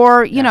that,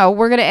 or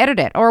we're going to edit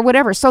it, or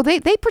whatever. So they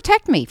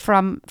protect me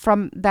from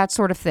that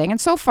sort of thing. And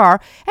so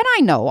far, and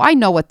I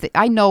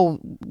know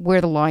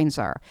where the lines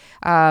are.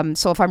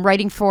 So if I'm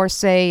writing for,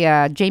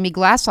 say, Jamie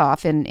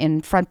Glassoff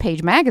in Front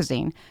Page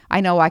Magazine,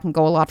 I know I can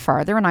go a lot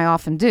farther, and I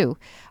often do.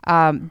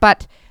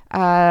 But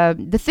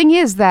the thing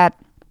is that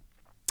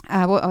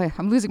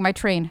I'm losing my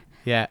train.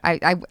 Yeah,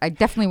 I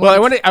definitely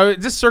want. Well, I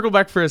would just circle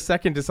back for a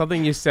second to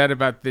something you said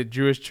about the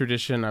Jewish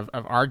tradition of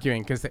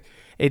arguing, because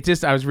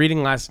I was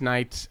reading last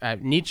night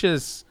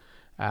Nietzsche's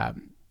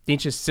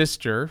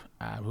sister,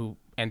 who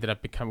ended up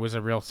was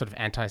a real sort of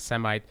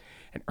anti-Semite,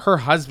 and her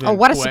husband. Oh,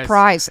 what a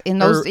surprise in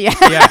those!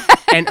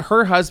 And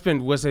her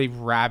husband was a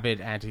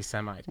rabid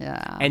anti-Semite.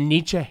 Yeah, and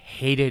Nietzsche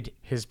hated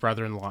his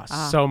brother-in-law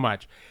so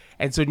much.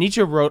 And so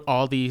Nietzsche wrote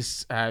all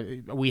these,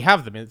 we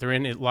have them, they're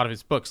in a lot of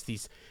his books,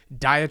 these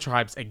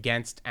diatribes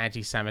against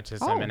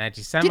anti-Semitism and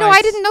anti-Semites.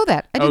 I didn't know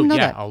that. I didn't know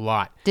that. A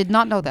lot. Did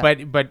not know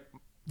that. But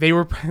they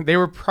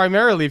were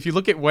primarily, if you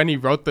look at when he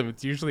wrote them,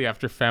 it's usually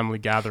after family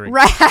gatherings.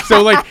 Right.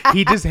 So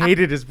he just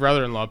hated his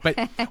brother-in-law.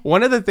 But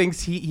one of the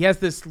things, he has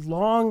this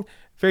long,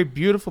 very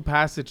beautiful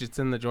passage, it's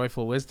in the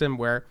Joyful Wisdom,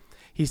 where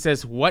he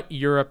says what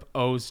Europe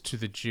owes to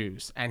the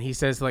Jews. And he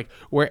says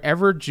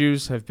wherever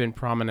Jews have been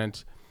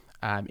prominent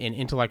in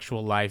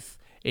intellectual life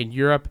in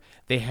Europe,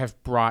 they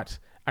have brought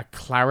a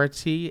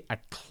clarity, a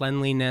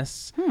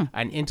cleanliness,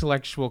 an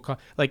intellectual,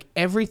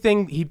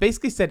 everything. He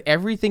basically said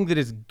everything that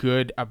is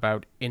good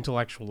about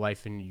intellectual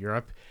life in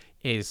Europe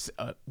is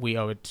we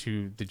owe it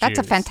to the Jews. That's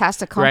a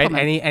fantastic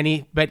compliment.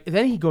 Right? But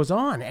then he goes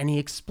on and he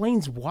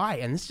explains why,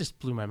 and this just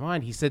blew my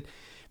mind. He said,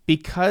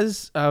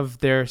 because of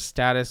their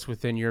status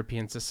within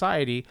European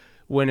society,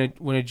 when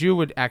a Jew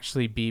would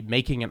actually be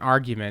making an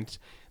argument,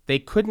 they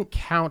couldn't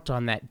count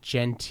on that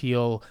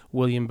genteel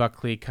William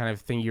Buckley kind of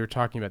thing you were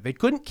talking about. They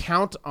couldn't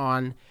count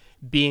on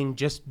being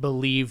just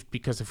believed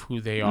because of who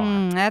they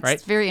are.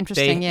 That's very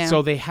interesting,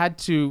 So they had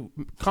to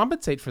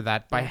compensate for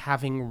that by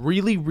having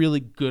really, really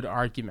good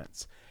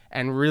arguments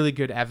and really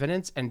good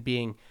evidence and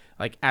being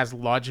as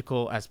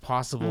logical as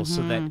possible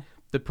so that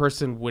the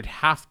person would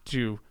have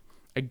to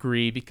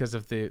agree because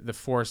of the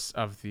force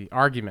of the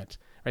argument.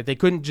 Right, they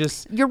couldn't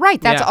just. You're right.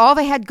 That's all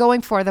they had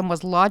going for them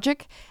was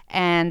logic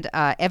and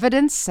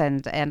evidence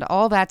and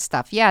all that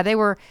stuff. Yeah, they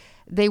were.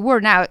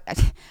 Now,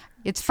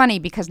 it's funny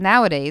because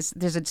nowadays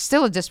there's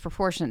still a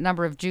disproportionate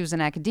number of Jews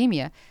in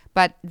academia,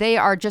 but they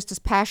are just as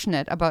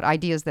passionate about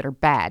ideas that are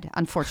bad,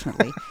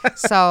 unfortunately.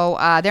 So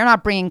they're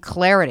not bringing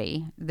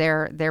clarity;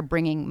 they're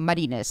bringing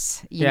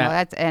muddiness. You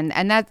know,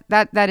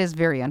 that is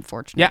very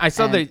unfortunate. Yeah, I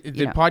saw the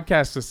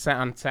podcast was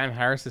on Sam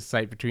Harris's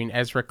site between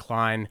Ezra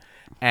Klein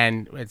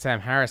and Sam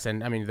Harris,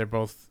 and I mean they're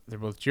both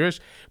Jewish,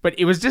 but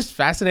it was just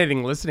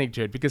fascinating listening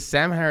to it because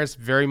Sam Harris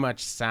very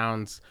much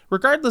sounds,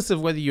 regardless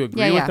of whether you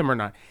agree with him or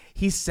not,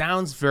 he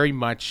sounds very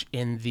much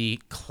in the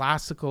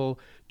classical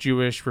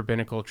Jewish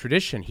rabbinical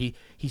tradition.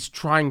 He's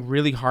trying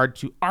really hard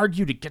to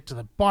argue to get to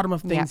the bottom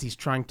of things. He's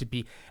trying to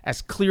be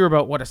as clear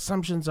about what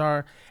assumptions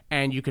are,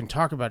 and you can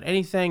talk about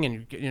anything,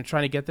 and you're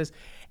trying to get this.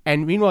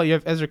 And meanwhile, you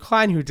have Ezra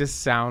Klein, who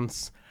just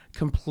sounds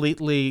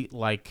completely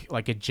like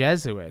a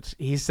Jesuit.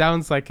 He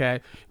sounds like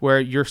where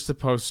you're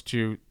supposed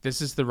to,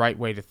 this is the right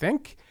way to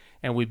think,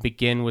 and we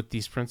begin with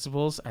these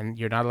principles, and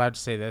you're not allowed to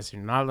say this,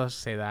 you're not allowed to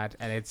say that,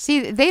 and it's...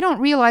 See, they don't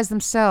realize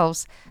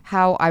themselves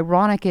how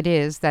ironic it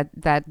is that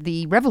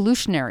the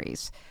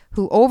revolutionaries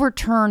who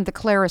overturned the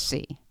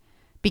clerisy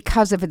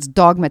because of its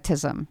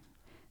dogmatism,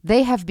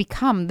 they have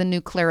become the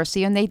new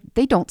clerisy, and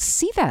they don't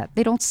see that.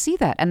 They don't see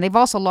that. And they've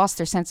also lost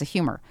their sense of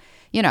humor.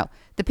 You know,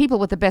 the people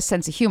with the best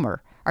sense of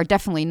humor are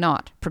definitely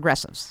not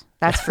progressives.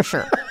 That's for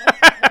sure.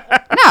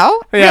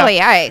 No, really,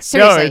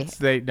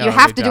 seriously. You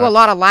have to do a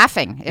lot of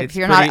laughing if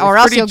you're not, or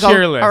else you'll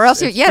go, or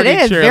else it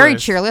is very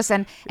cheerless,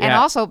 and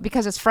also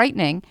because it's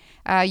frightening,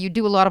 you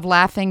do a lot of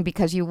laughing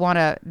because you want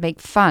to make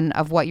fun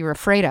of what you're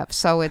afraid of.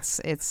 So it's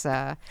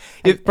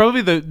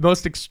probably the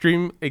most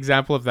extreme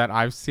example of that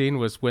I've seen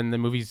was when the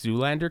movie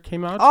Zoolander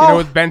came out,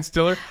 with Ben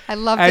Stiller. I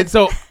loved it. And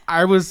so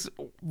I was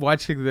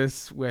watching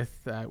this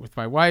with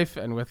my wife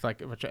and with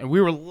and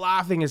we were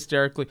laughing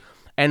hysterically,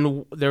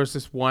 and there was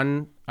this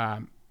one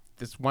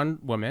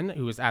woman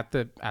who was at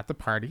the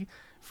party,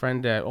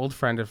 old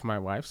friend of my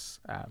wife's.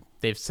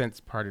 They've since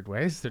parted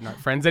ways. They're not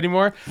friends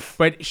anymore.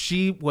 But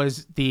she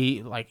was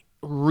the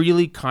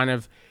really kind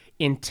of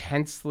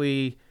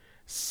intensely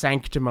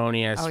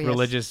sanctimonious,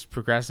 religious,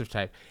 progressive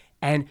type.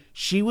 And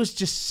she was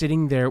just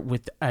sitting there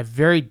with a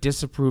very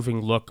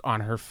disapproving look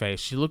on her face.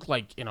 She looked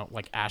like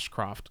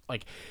Ashcroft.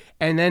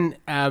 And then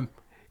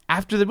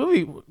after the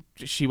movie,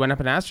 she went up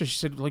and asked her, she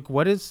said,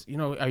 what is,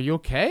 are you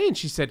okay? And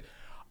she said,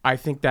 I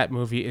think that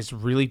movie is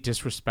really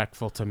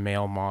disrespectful to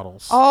male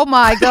models. Oh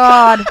my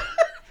God.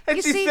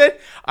 And she said,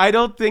 I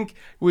don't think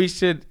we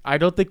should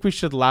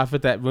laugh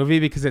at that movie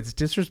because it's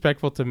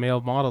disrespectful to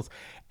male models.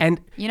 And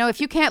if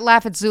you can't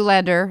laugh at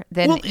Zoolander,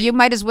 then you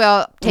might as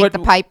well take the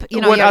pipe.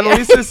 What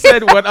Annalisa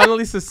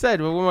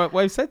said, what my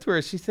wife said to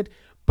her, she said,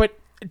 but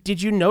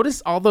did you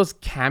notice all those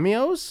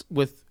cameos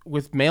with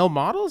male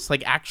models,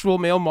 actual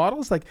male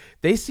models?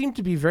 They seem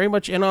to be very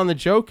much in on the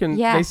joke, and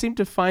they seem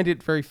to find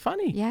it very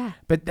funny. Yeah.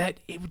 But that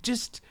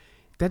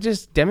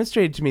just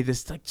demonstrated to me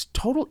this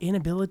total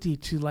inability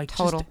to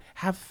just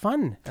have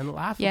fun and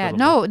laugh. Yeah,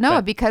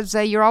 no, because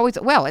you're always,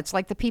 it's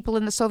like the people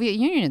in the Soviet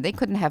Union. They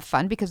couldn't have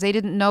fun because they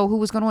didn't know who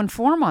was going to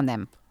inform on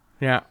them.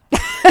 Yeah.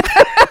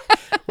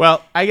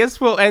 Well, I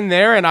guess we'll end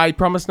there, and I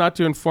promise not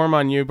to inform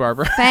on you,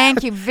 Barbara.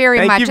 Thank you very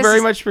much. Thank you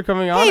very much for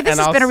coming on. Hey, this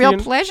has been a real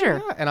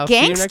pleasure. Yeah, and I'll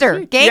see you next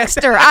week.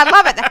 Gangster. I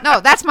love it.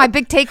 No, that's my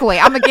big takeaway.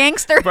 I'm a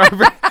gangster.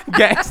 Barbara,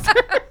 gangster.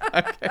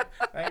 Okay,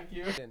 thank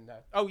you.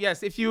 And,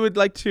 yes, if you would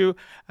like to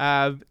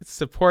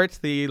support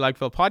the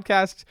Likeville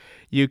podcast,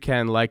 you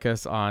can like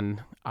us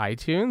on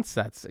iTunes.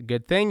 That's a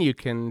good thing. You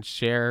can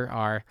share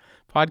our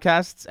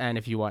podcasts, and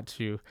if you want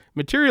to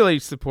materially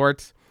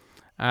support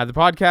the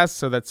podcast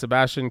so that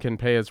Sebastian can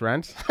pay his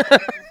rent,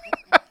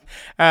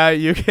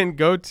 you can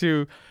go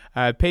to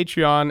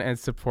Patreon and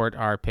support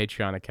our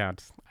Patreon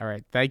account. All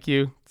right. Thank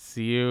you.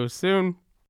 See you soon.